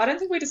keep? I don't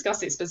think we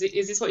discussed this, but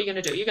is this what you're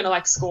going to do? You're going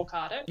to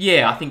scorecard it?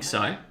 Yeah, I think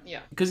so. Okay. Yeah.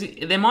 Because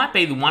there might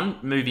be the one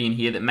movie in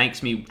here that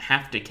makes me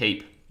have to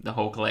keep the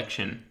whole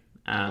collection.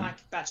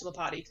 Like Bachelor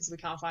Party, because we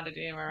can't find it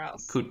anywhere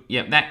else.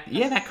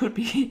 That could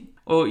be it.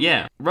 Or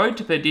yeah, Road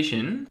to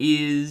Perdition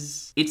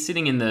it's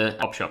sitting in the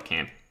Op Shop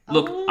camp.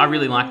 Look, I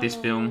really like this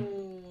film.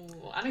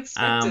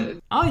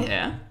 Unexpected. Oh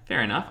yeah,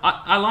 fair enough.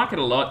 I like it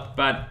a lot,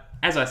 but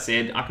as I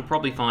said, I could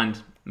probably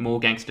find more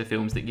gangster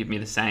films that give me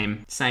the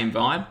same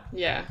vibe.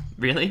 Yeah.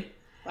 Really?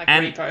 Like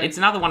and Repo. It's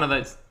another one of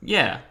those.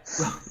 Yeah.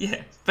 Well,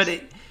 yeah. But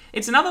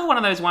it's another one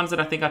of those ones that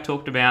I think I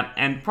talked about,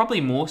 and probably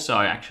more so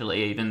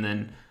actually even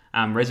than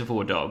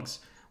Reservoir Dogs,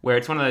 where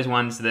it's one of those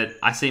ones that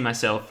I see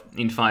myself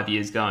in 5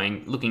 years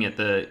looking at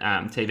the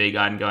TV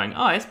guide and going,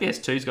 oh,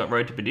 SBS2's got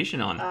Road to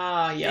Perdition on.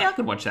 Yeah. Yeah, I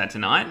could watch that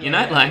tonight.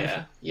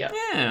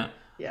 Yeah.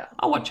 Yeah.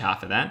 I'll watch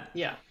half of that.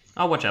 Yeah.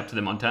 I'll watch up to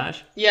the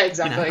montage. Yeah,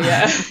 exactly.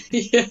 Yeah.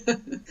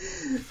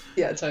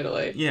 Yeah,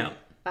 totally. Yeah.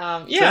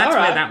 So that's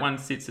where that one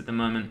sits at the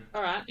moment.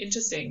 All right.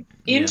 Interesting.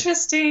 Yeah.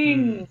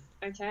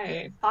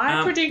 Okay.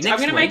 I'm going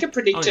to make a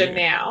prediction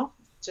now.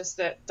 Just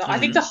that I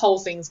think the whole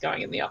thing's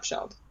going in the Op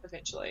Shop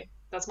eventually.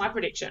 That's my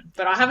prediction.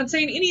 But I haven't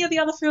seen any of the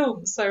other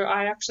films, so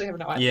I actually have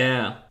no idea.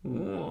 Yeah.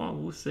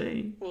 We'll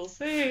see. We'll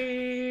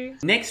see.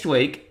 Next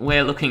week,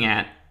 we're looking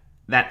at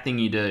That Thing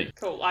You Do.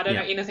 Cool. I don't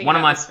know anything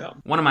about this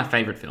film. One of my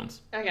favourite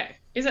films. Okay.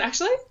 Is it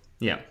actually?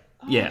 Yeah.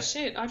 Oh, yeah.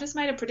 Shit. I just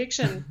made a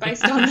prediction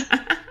based on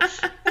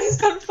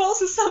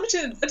false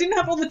assumptions. I didn't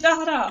have all the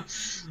data.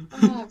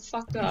 Oh, I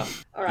fucked up.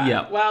 All right.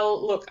 Yeah.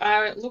 Well, look,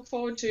 I look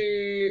forward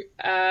to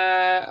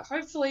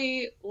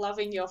hopefully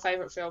loving your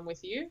favourite film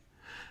with you.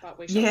 But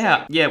we shall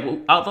see. Yeah. Well,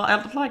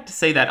 I'd like to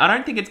see that. I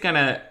don't think it's going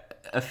to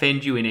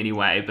offend you in any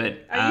way,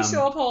 but... Are you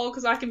sure, Paul?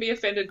 Because I can be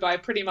offended by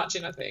pretty much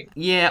anything.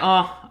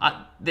 Yeah,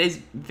 there's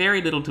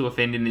very little to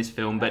offend in this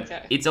film, but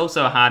it's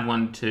also a hard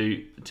one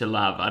to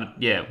love.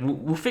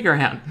 We'll figure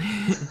it out.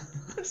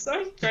 I'm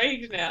so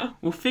intrigued now.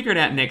 We'll figure it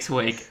out next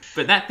week.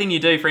 But That Thing You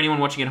Do, for anyone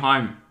watching at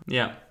home,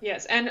 yeah.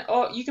 Yes, and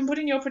you can put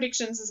in your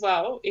predictions as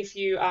well if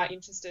you are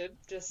interested.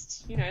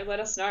 Just, let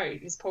us know.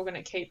 Is Paul going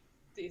to keep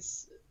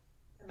this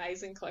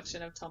amazing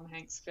collection of Tom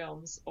Hanks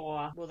films,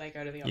 or will they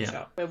go to the Op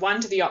Shop? We're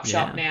one to the Op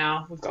Shop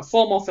now. We've got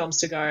 4 more films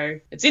to go.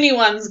 It's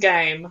anyone's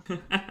game. All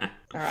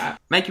right.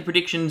 Make your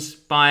predictions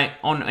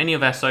on any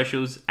of our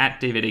socials at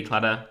DVD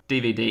Clutter,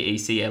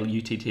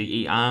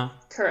 DVDECLUTTER.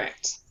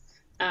 Correct.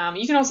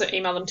 You can also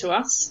email them to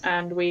us,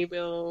 and we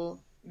will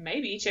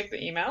maybe check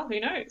the email.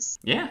 Who knows?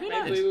 Yeah,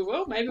 maybe we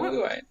will. Maybe we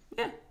won't.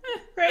 Yeah.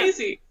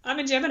 Crazy. I'm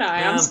a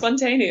Gemini. I'm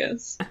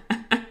spontaneous.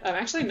 I'm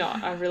actually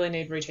not. I really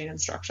need routine and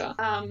structure.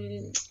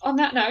 On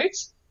that note,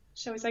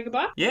 shall we say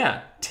goodbye?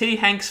 Yeah. T.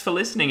 Hanks for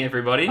listening,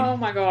 everybody. Oh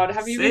my God.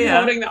 Have you been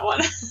holding that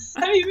one?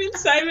 Have you been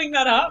saving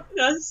that up?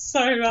 That's so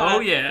bad. Oh,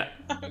 yeah.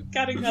 I'm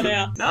cutting that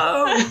out.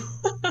 No.